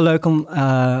het gewoon heel leuk om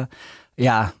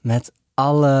met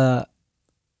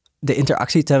de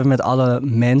interactie te hebben met alle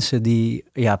mensen die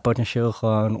potentieel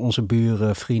gewoon onze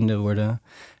buren, vrienden worden.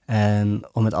 En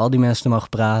om met al die mensen te mogen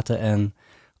praten en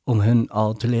om hun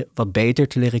al wat beter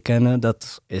te leren kennen,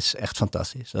 dat is echt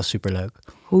fantastisch. Dat is superleuk.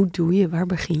 Waar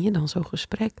begin je dan zo'n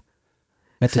gesprek?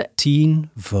 Met de Teen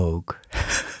Vogue.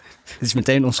 Dit is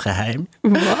meteen ons geheim.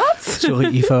 Wat?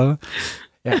 Sorry, Ivo.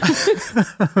 Ja.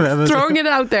 We hebben Throwing it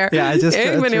out there. Ja, ik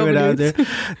ben heel benieuwd.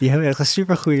 Die hebben echt een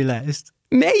super goede lijst.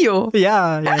 Nee joh.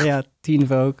 Ja. Teen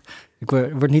Vogue. Ik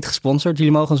word niet gesponsord.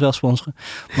 Jullie mogen ons wel sponsoren.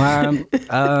 Maar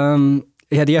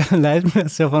ja, die hebben een lijst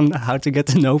met zo van how to get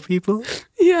to know people.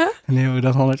 Ja. En die hebben we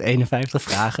dan 151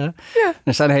 vragen. Ja.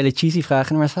 Er staan hele cheesy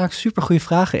vragen, maar er staan ook super goede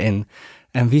vragen in.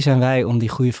 En wie zijn wij om die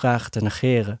goede vragen te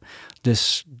negeren?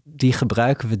 Dus die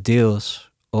gebruiken we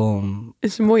deels om...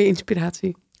 Het is een mooie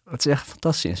inspiratie. Het is echt een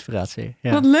fantastische inspiratie.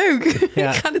 Ja. Wat leuk. Ja.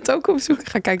 Ik ga dit ook opzoeken.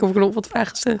 Ik ga kijken of ik nog wat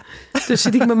vragen stel. Dus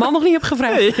die ik mijn man nog niet heb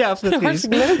gevraagd. Ja, precies.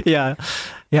 Hartstikke leuk. Ja,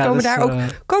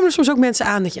 Komen er soms ook mensen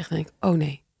aan dat je echt denkt, oh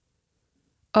nee.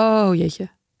 Oh jeetje.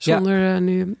 Zonder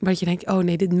nu, wat je denkt, oh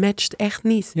nee, dit matcht echt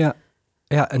niet.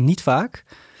 Ja, en niet vaak.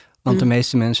 Want de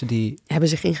meeste mensen die... Hebben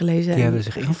zich ingelezen. Die hebben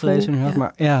zich ingelezen, inderdaad.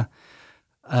 Maar ja,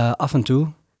 af en toe.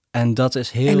 En dat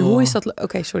is heel... En hoe is dat...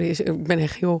 Oké, sorry, ik ben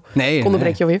echt heel... Ik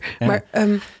onderbreek je alweer. Ja. Maar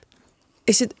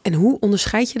is het... En hoe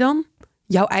onderscheid je dan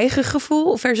jouw eigen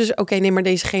gevoel versus... Oké, nee, maar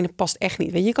dezegene past echt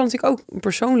niet. Weet je kan natuurlijk ook een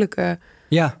persoonlijke...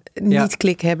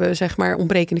 niet-klik hebben, zeg maar,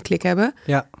 ontbrekende klik hebben.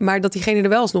 Ja. Maar dat diegene er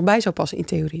wel eens nog bij zou passen in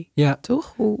theorie. Ja.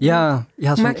 Toch? Hoe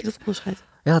maak je dat onderscheid?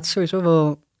 Ja, het is sowieso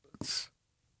wel...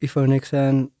 Ivo en ik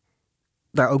zijn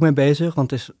daar ook mee bezig.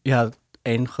 Want het is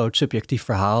één groot subjectief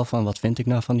verhaal van wat vind ik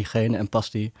nou van diegene en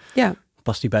past die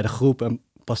bij de groep en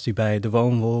past die bij de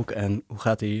woonwolk en hoe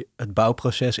gaat die het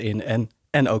bouwproces in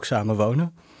en ook samen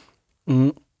wonen.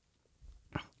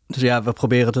 Dus ja, we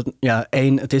proberen het. Ja,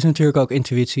 het is natuurlijk ook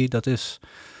intuïtie. Dat is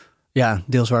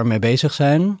deels waar we mee bezig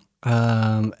zijn.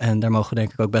 En daar mogen we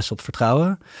denk ik ook best op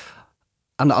vertrouwen.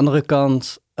 Aan de andere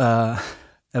kant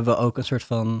hebben we ook een soort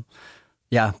van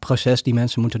proces die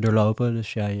mensen moeten doorlopen.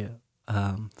 Dus je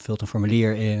vult een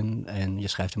formulier in en je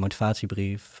schrijft een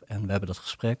motivatiebrief en we hebben dat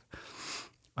gesprek.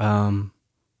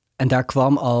 En daar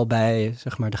kwam al bij,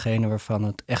 zeg maar, degene waarvan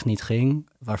het echt niet ging,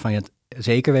 waarvan je het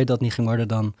zeker weet dat het niet ging worden,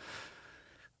 dan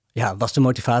was de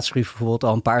motivatiebrief bijvoorbeeld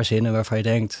al een paar zinnen waarvan je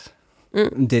denkt,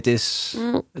 dit is,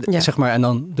 zeg maar, en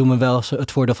dan doen we wel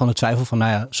het voordeel van de twijfel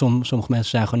van, sommige mensen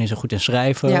zijn gewoon niet zo goed in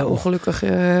schrijven. Ja, ongelukkig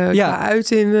qua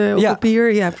uit op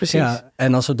papier. Ja, precies. Ja,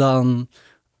 en als er dan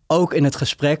ook in het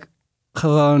gesprek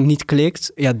gewoon niet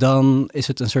klikt, dan is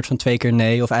het een soort van 2 keer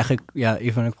nee. Of eigenlijk,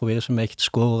 Ivo en ik proberen ze een beetje te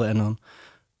scoren en dan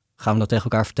gaan we dat tegen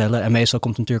elkaar vertellen. En meestal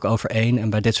komt het natuurlijk overeen. En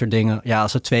bij dit soort dingen,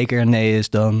 als het 2 keer een nee is,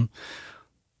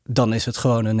 dan is het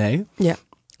gewoon een nee. Ja.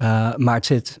 Maar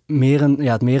het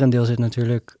merendeel zit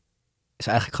natuurlijk, is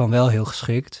eigenlijk gewoon wel heel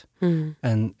geschikt.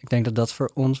 En ik denk dat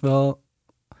voor ons wel,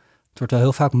 het wordt wel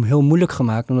heel vaak heel moeilijk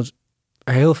gemaakt, omdat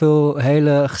er heel veel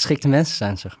hele geschikte mensen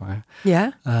zijn, zeg maar.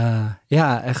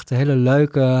 Ja? Echt hele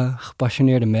leuke,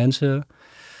 gepassioneerde mensen,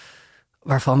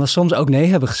 waarvan we soms ook nee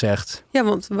hebben gezegd. Ja,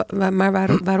 want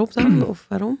waarop dan? Of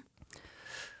waarom?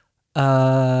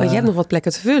 Want je hebt nog wat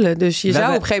plekken te vullen. Dus je zou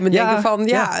op een gegeven moment denken van...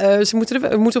 ze moeten op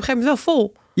een gegeven moment wel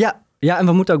vol. Ja, en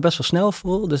we moeten ook best wel snel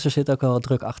vol. Dus er zit ook wel wat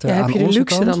druk achter aan onze kant. Heb je de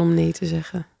luxe dan om nee te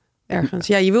zeggen? Ergens.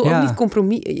 Ja, je wil ook niet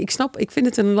compromis. Ik vind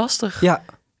het een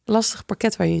lastig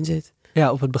pakket waar je in zit.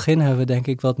 Ja, op het begin hebben we denk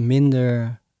ik wat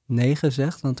minder nee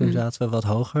gezegd. Want toen zaten we wat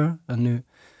hoger. En nu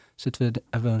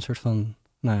hebben we een soort van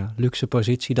luxe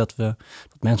positie dat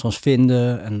mensen ons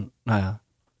vinden. En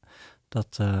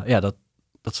dat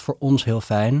is voor ons heel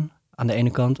fijn aan de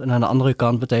ene kant. En aan de andere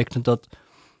kant betekent het dat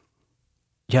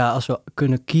als we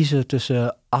kunnen kiezen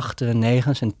tussen 8 en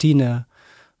 9 en 10,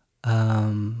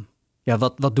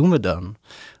 wat doen we dan?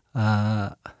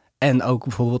 En ook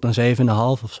bijvoorbeeld een 7,5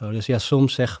 of zo. Dus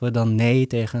soms zeggen we dan nee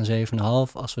tegen een 7,5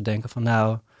 als we denken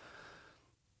van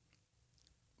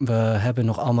we hebben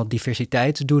nog allemaal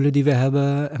diversiteitsdoelen die we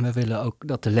hebben. En we willen ook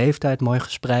dat de leeftijd mooi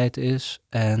gespreid is.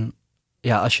 En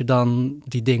als je dan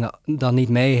die dingen dan niet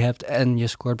mee hebt en je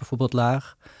scoort bijvoorbeeld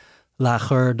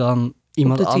lager dan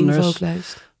iemand op de anders. 10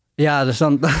 Vogue-lijst. Ja, dus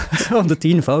dan op de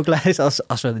 10 Vogue-lijst,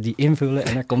 als we die invullen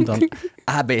en er komt dan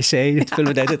A, B, C, dat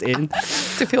vullen we dit in.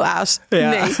 Te veel A's. Ja,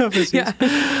 nee. Precies.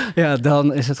 Ja,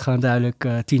 dan is het gewoon duidelijk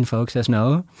 10 Vogue, 6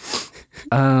 no.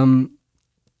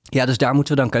 Dus daar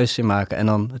moeten we dan keuzes in maken. En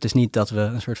dan, het is niet dat we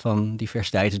een soort van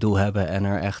diversiteitsdoel hebben en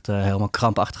er echt helemaal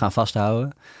krampachtig gaan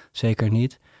vasthouden. Zeker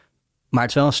niet. Maar het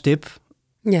is wel een stip.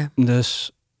 Ja.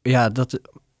 Dus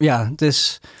het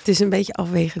is... Het is een beetje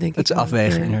afwegen, denk ik. Het is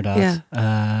afwegen, inderdaad.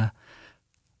 Ja.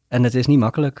 En het is niet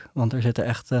makkelijk, want er zitten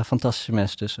echt fantastische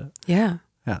mensen tussen. Ja.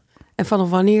 En vanaf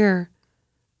wanneer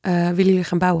willen jullie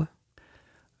gaan bouwen?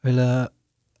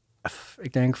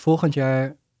 Ik denk volgend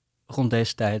jaar rond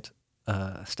deze tijd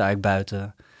sta ik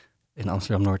buiten in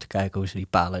Amsterdam-Noord te kijken hoe ze die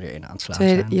palen erin aan het slaan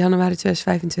zijn. Januari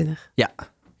 2025?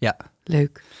 Ja.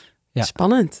 Leuk. Ja.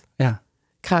 Spannend. Ja.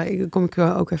 Kom ik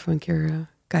ook even een keer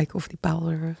kijken of die paal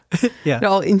er, Ja. er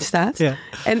al in staat. Ja.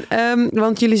 En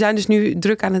want jullie zijn dus nu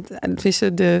druk aan het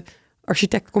vissen. De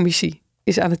architectcommissie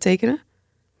is aan het tekenen.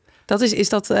 Is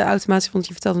dat automatisch? Want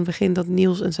je vertelde in het begin dat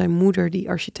Niels en zijn moeder die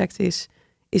architect is.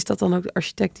 Is dat dan ook de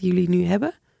architect die jullie nu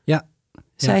hebben? Ja.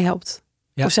 Zij helpt.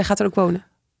 Ja. Of zij gaat er ook wonen?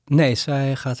 Nee,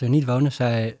 zij gaat er niet wonen.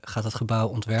 Zij gaat het gebouw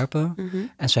ontwerpen.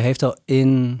 Mm-hmm. En ze heeft al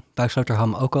in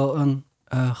Buiksloterham ook al een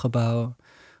gebouw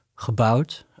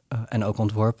gebouwd en ook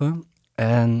ontworpen.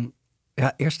 En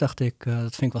ja, eerst dacht ik,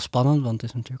 dat vind ik wel spannend, want het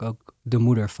is natuurlijk ook de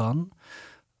moeder van.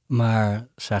 Maar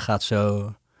zij gaat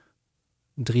zo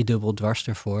 3-dubbel dwars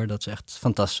ervoor. Dat is echt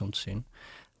fantastisch om te zien.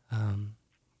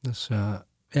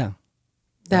 Ja.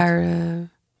 Daar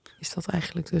is dat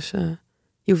eigenlijk dus...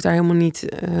 je hoeft daar helemaal niet...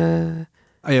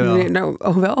 Oh, jawel.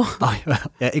 Wel? Oh,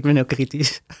 jawel. Ja, ik ben heel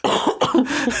kritisch.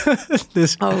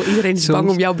 Dus iedereen is bang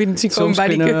om jou binnen te zien komen bij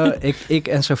die... Ik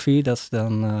en Sophie, dat is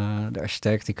dan de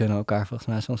architect, die kunnen elkaar volgens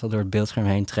mij soms wel door het beeldscherm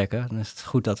heen trekken. Dan is het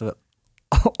goed dat we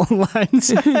online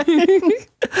zijn.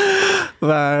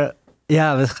 Maar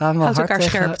ja, we gaan wel hard elkaar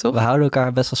tegen. Scherp, toch? We houden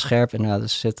elkaar best wel scherp inderdaad.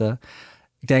 Dus zitten,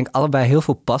 ik denk allebei heel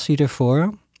veel passie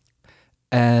ervoor.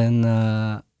 En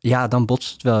dan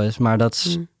botst het wel eens. Maar dat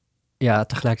is... Ja,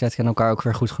 tegelijkertijd kennen elkaar ook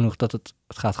weer goed genoeg dat het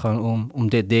gaat gewoon om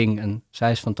dit ding. En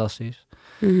zij is fantastisch.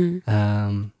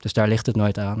 Mm-hmm. Dus daar ligt het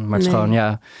nooit aan. Maar het is gewoon,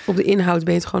 ja... Op de inhoud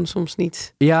ben je het gewoon soms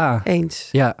niet eens.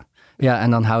 Ja, en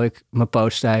dan hou ik mijn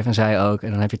poot stijf en zij ook.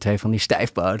 En dan heb je 2 van die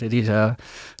stijfpoten die ze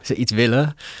iets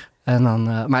willen. En dan,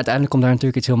 maar uiteindelijk komt daar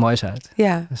natuurlijk iets heel moois uit.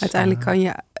 Ja, dus, uiteindelijk kan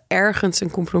je ergens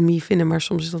een compromis vinden. Maar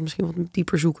soms is dat misschien wat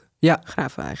dieper zoeken. Ja.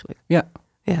 Graven eigenlijk.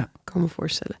 Ja, kan me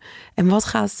voorstellen. En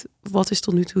wat is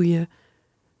tot nu toe je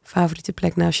favoriete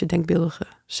plek naast je denkbeeldige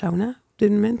sauna op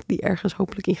dit moment, die ergens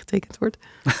hopelijk ingetekend wordt?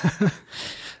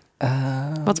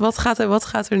 Wat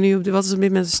gaat er nu op? Wat is op dit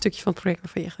moment een stukje van het project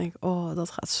waarvan je echt denkt, oh,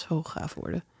 dat gaat zo gaaf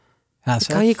worden? Ja,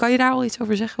 kan je daar al iets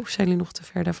over zeggen? Of zijn jullie nog te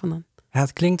ver daarvan dan? Ja,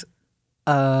 het klinkt...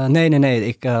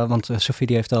 Nee. Want Sophie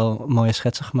die heeft al mooie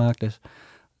schetsen gemaakt, dus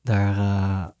daar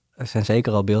zijn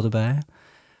zeker al beelden bij.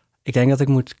 Ik denk dat ik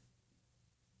moet...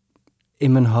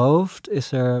 In mijn hoofd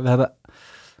is er...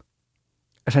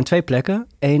 Er zijn 2 plekken.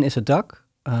 1 is het dak.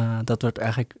 Dat wordt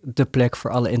eigenlijk de plek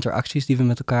voor alle interacties die we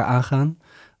met elkaar aangaan.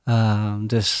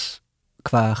 Dus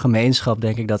qua gemeenschap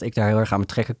denk ik dat ik daar heel erg aan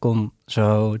betrekken kom.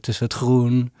 Zo tussen het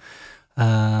groen.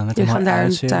 Met we gaan daar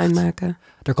uitzicht. Een tuin maken.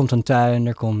 Er komt een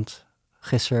tuin.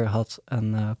 Gisteren had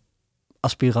een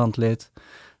aspirantlid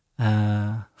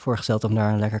voorgesteld om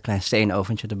daar een lekker klein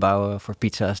steenoventje te bouwen voor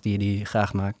pizza's die hij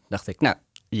graag maakt. Dacht ik, nou...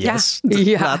 Yes,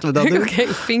 laten we dat doen. Oké,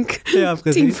 Fink,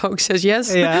 Team Focus says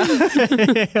yes.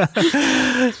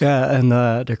 Ja, en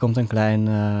er komt een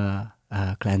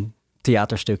klein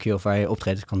theaterstukje of waar je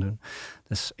optredens kan doen.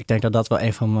 Dus ik denk dat dat wel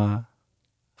een van mijn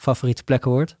favoriete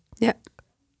plekken wordt. Ja.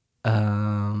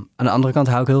 Aan de andere kant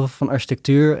hou ik heel veel van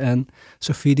architectuur. En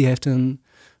Sophie die heeft een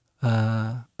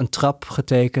trap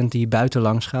getekend die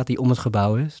buitenlangs gaat, die om het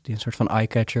gebouw is. Die een soort van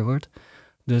eye-catcher wordt.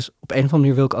 Dus op een of andere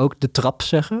manier wil ik ook de trap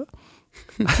zeggen.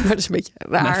 Maar dat is een beetje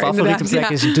raar. Mijn favoriete plek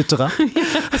is de trap.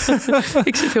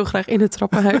 Ik zit heel graag in het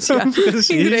trappenhuis. Ja. Precies.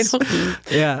 Iedereen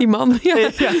die man.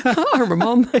 Arme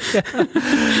man.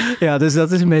 Ja, dus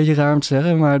dat is een beetje raar om te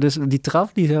zeggen. Maar dus die trap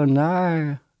die zo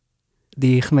naar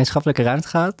die gemeenschappelijke ruimte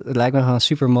gaat, het lijkt me gewoon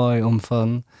super mooi om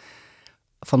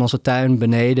van onze tuin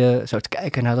beneden zo te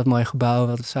kijken naar dat mooie gebouw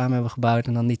wat we samen hebben gebouwd.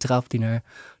 En dan die trap die naar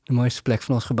de mooiste plek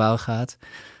van ons gebouw gaat.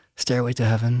 Stairway to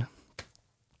Heaven.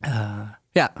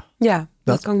 Ja,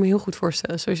 dat kan ik me heel goed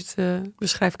voorstellen. Zoals je het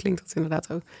beschrijft, klinkt dat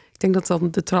inderdaad ook. Ik denk dat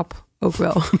dan de trap ook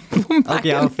wel ook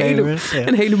jouw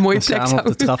een hele mooie plek samen zou op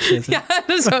de trap zitten. Ja,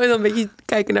 dan zou je dan een beetje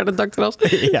kijken naar het dakterras.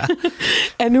 Ja.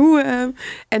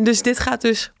 En dus dit gaat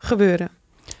dus gebeuren.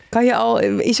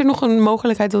 Is er nog een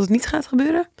mogelijkheid dat het niet gaat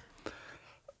gebeuren?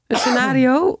 Een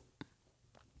scenario?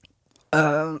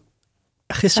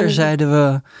 Gisteren zeiden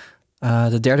we...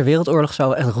 de Derde Wereldoorlog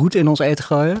zou echt roet in ons eten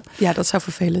gooien. Ja, dat zou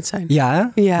vervelend zijn.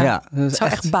 Ja, hè? Ja. Het zou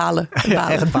echt balen.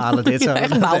 Echt balen dit. Zou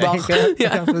echt baaldag.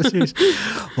 Ja, precies.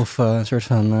 Of een soort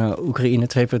van Oekraïne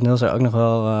 2.0 zou ook nog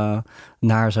wel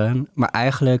naar zijn. Maar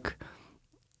eigenlijk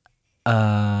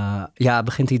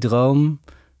begint die droom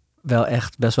wel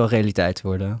echt best wel realiteit te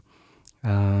worden.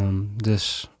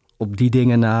 Dus op die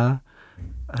dingen na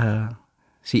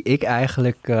zie ik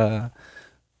eigenlijk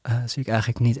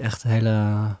niet echt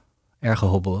hele erge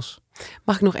hobbels.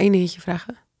 Mag ik nog één dingetje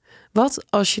vragen? Wat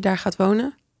als je daar gaat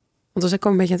wonen? Want dan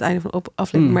kom ik een beetje aan het einde van de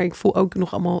aflevering, maar ik voel ook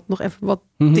nog even wat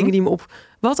dingen die me op.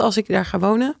 Wat als ik daar ga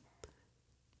wonen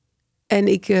en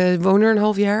ik woon er een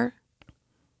half jaar?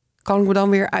 Kan ik me dan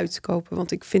weer uitkopen?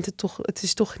 Want ik vind het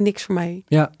is toch niks voor mij.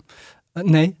 Ja,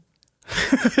 nee.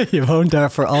 Je woont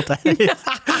daar voor altijd. Ja,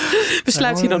 we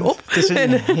sluiten je dan op. Het is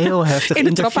een heel heftig in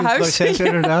het trappenhuis.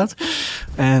 Inderdaad.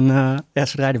 En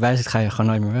zodra je erbij zit, ga je gewoon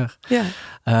nooit meer weg.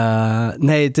 Ja.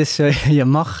 Nee, het is, je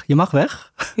mag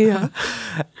weg. Ja.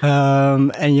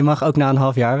 En je mag ook na een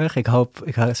half jaar weg. Ik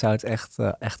zou het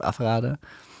echt afraden.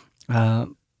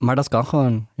 Maar dat kan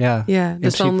gewoon, ja. Ja,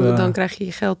 dus dan krijg je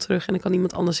je geld terug en dan kan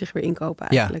iemand anders zich weer inkopen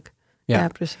eigenlijk. Ja,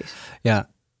 precies. Ja,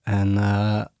 en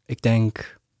ik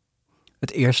denk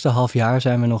het eerste half jaar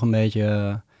zijn we nog een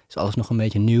beetje, is alles nog een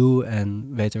beetje nieuw en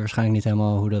weten we waarschijnlijk niet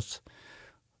helemaal hoe dat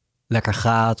lekker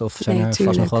gaat. Of zijn er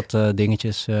vast nog wat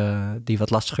dingetjes die wat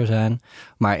lastiger zijn.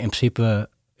 Maar in principe,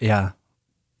 ja,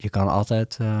 je kan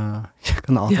altijd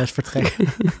vertrekken.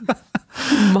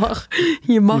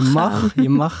 Je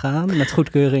mag gaan met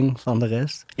goedkeuring van de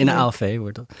rest. In de AOV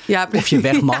wordt dat. Ja, of je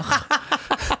weg mag.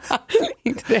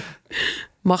 Iedereen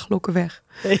mag lokken weg.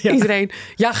 Ja. Iedereen,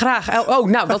 ja graag. Oh,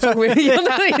 nou, dat is ook weer.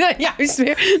 Juist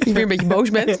weer. Dat je weer een beetje boos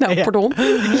bent. Nou, pardon.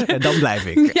 Ja, dan blijf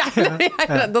ik.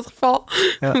 In dat geval.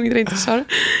 Om iedereen te zorgen.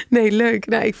 Nee, leuk.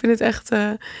 Nou, ik vind het echt.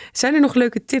 Zijn er nog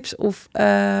leuke tips of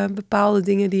bepaalde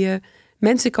dingen die je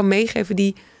mensen kan meegeven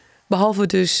die, behalve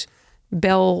dus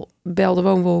bel de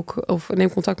woonwolk of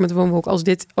neem contact met de woonwolk als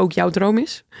dit ook jouw droom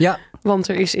is? Ja. Want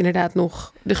er is inderdaad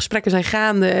nog, de gesprekken zijn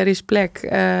gaande, er is plek.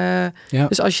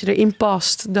 Dus als je erin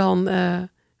past, dan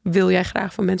wil jij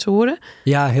graag van mensen horen.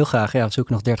 Ja, heel graag. Ja, we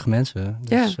zoeken nog 30 mensen.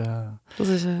 Dus, dat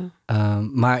is...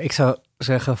 maar ik zou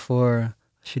zeggen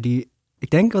als je ik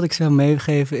denk wat ik zou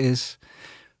meegeven is,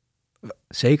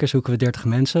 zeker zoeken we 30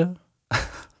 mensen.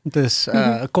 Dus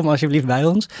kom alsjeblieft bij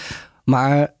ons.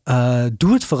 Maar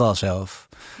doe het vooral zelf.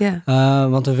 Ja.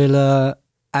 Want we willen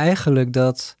eigenlijk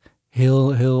dat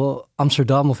heel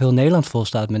Amsterdam of heel Nederland vol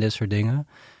staat met dit soort dingen.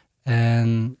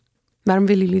 En waarom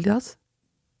willen jullie dat?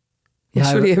 Ja,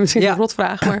 sorry, misschien een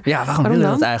rotvraag. Maar ja, waarom willen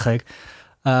we dat eigenlijk?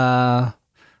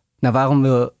 Waarom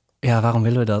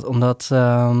willen we dat? Omdat we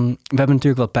hebben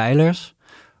natuurlijk wat pijlers.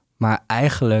 Maar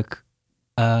eigenlijk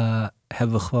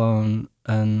hebben we gewoon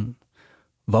een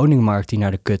woningmarkt die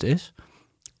naar de kut is.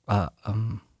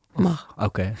 Mag.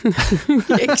 Oké.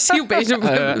 Ik zie opeens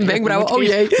een wenkbrauw. Oh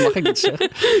jee. Mag ik niet zeggen?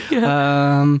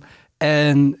 Ja.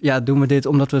 En ja, doen we dit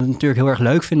omdat we het natuurlijk heel erg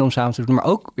leuk vinden om samen te doen. Maar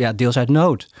ook deels uit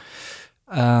nood.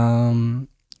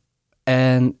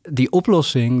 En die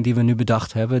oplossing die we nu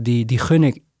bedacht hebben, die gun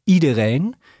ik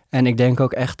iedereen. En ik denk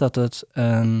ook echt dat het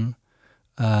een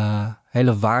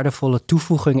hele waardevolle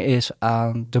toevoeging is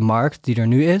aan de markt die er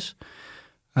nu is.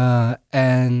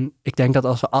 En ik denk dat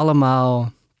als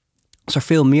er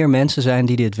veel meer mensen zijn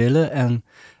die dit willen en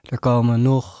er komen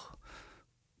nog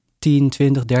 10,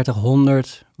 20, 30,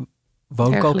 100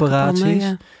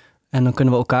 wooncoöperaties en dan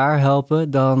kunnen we elkaar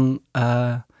helpen, dan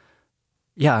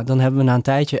hebben we na een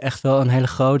tijdje echt wel een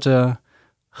hele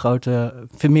grote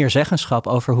meer zeggenschap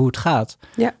over hoe het gaat.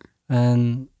 Ja.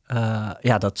 En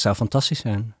dat zou fantastisch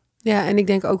zijn. Ja, en ik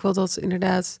denk ook wel dat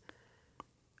inderdaad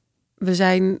we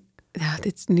zijn. Ja,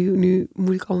 nu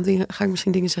moet ik allemaal dingen. Ga ik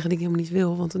misschien dingen zeggen die ik helemaal niet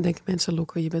wil, want dan denken mensen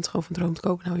lokken. Je bent gewoon van droom te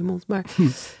kopen, hou je mond. Maar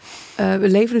we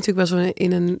leven natuurlijk wel zo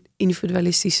in een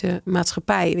individualistische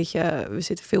maatschappij. Weet je, we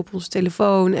zitten veel op onze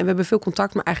telefoon en we hebben veel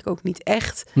contact, maar eigenlijk ook niet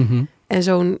echt. Mm-hmm.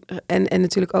 En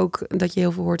natuurlijk ook dat je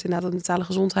heel veel hoort inderdaad aan mentale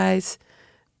gezondheid.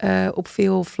 Op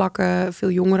veel vlakken,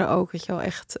 veel jongeren ook, weet je wel,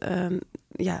 echt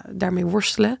daarmee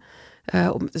worstelen.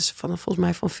 Dus volgens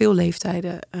mij van veel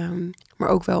leeftijden, maar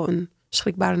ook wel een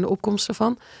schrikbarende opkomst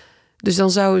ervan. Dus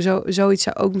dan zou zoiets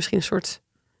zou ook misschien een soort,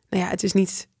 het is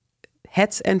niet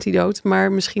het antidoot,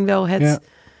 maar misschien wel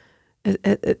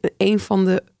een van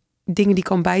de dingen die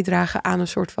kan bijdragen aan een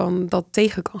soort van dat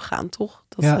tegen kan gaan, toch?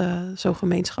 Zo'n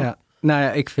gemeenschap. Ja. Nou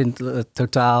ja, ik vind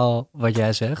totaal wat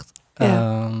jij zegt.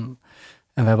 Ja.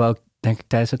 En we hebben ook, denk ik,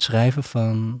 tijdens het schrijven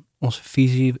van onze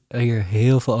visie hier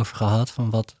heel veel over gehad.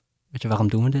 Van waarom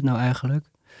doen we dit nou eigenlijk?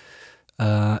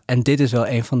 En dit is wel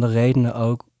een van de redenen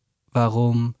ook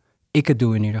waarom ik het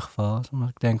doe in ieder geval. Omdat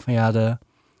ik denk van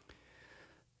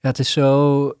het is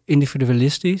zo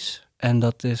individualistisch en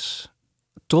dat is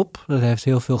top. Dat heeft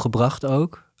heel veel gebracht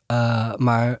ook.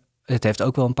 Maar het heeft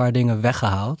ook wel een paar dingen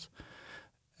weggehaald.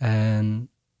 En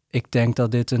ik denk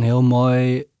dat dit een heel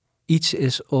mooi iets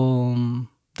is om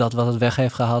dat wat het weg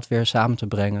heeft gehaald weer samen te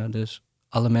brengen. Dus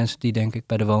alle mensen die denk ik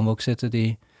bij de woonwolk zitten,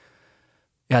 die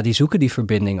zoeken die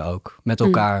verbinding ook met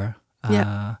elkaar.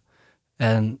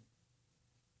 En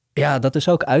dat is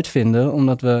ook uitvinden,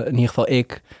 omdat we, in ieder geval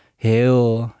ik,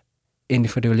 heel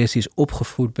individualistisch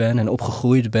opgevoed ben en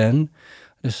opgegroeid ben.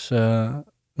 Dus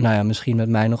misschien met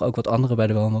mij nog ook wat anderen bij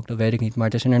de woonwolk, dat weet ik niet. Maar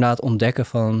het is inderdaad ontdekken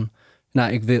van,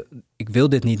 ik wil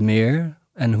dit niet meer.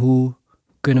 En hoe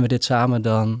kunnen we dit samen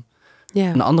dan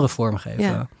een andere vorm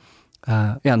geven.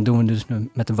 Dat doen we dus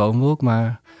met de woonwolk.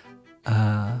 Maar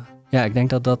ik denk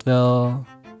dat dat wel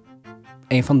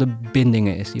een van de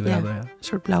bindingen is die we hebben. Een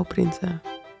soort blauwprint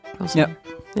kan zijn.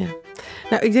 Ja.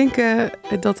 Nou, ik denk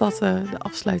dat de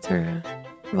afsluiter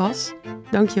was.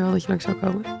 Dankjewel dat je langs zou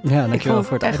komen. Ja, dankjewel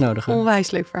voor het uitnodigen.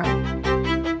 Onwijs leuk verhaal.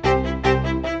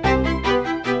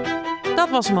 Dat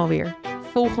was hem alweer.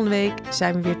 Volgende week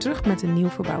zijn we weer terug met een nieuw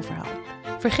verbouwverhaal.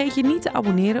 Vergeet je niet te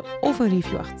abonneren of een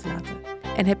review achter te laten.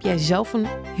 En heb jij zelf een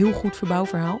heel goed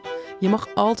verbouwverhaal? Je mag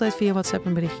altijd via WhatsApp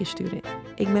een berichtje sturen.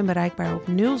 Ik ben bereikbaar op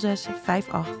 06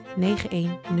 58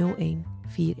 91 01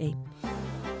 41.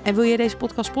 En wil jij deze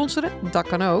podcast sponsoren? Dat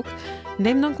kan ook.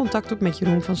 Neem dan contact op met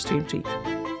Jeroen van Streamtree.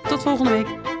 Tot volgende week.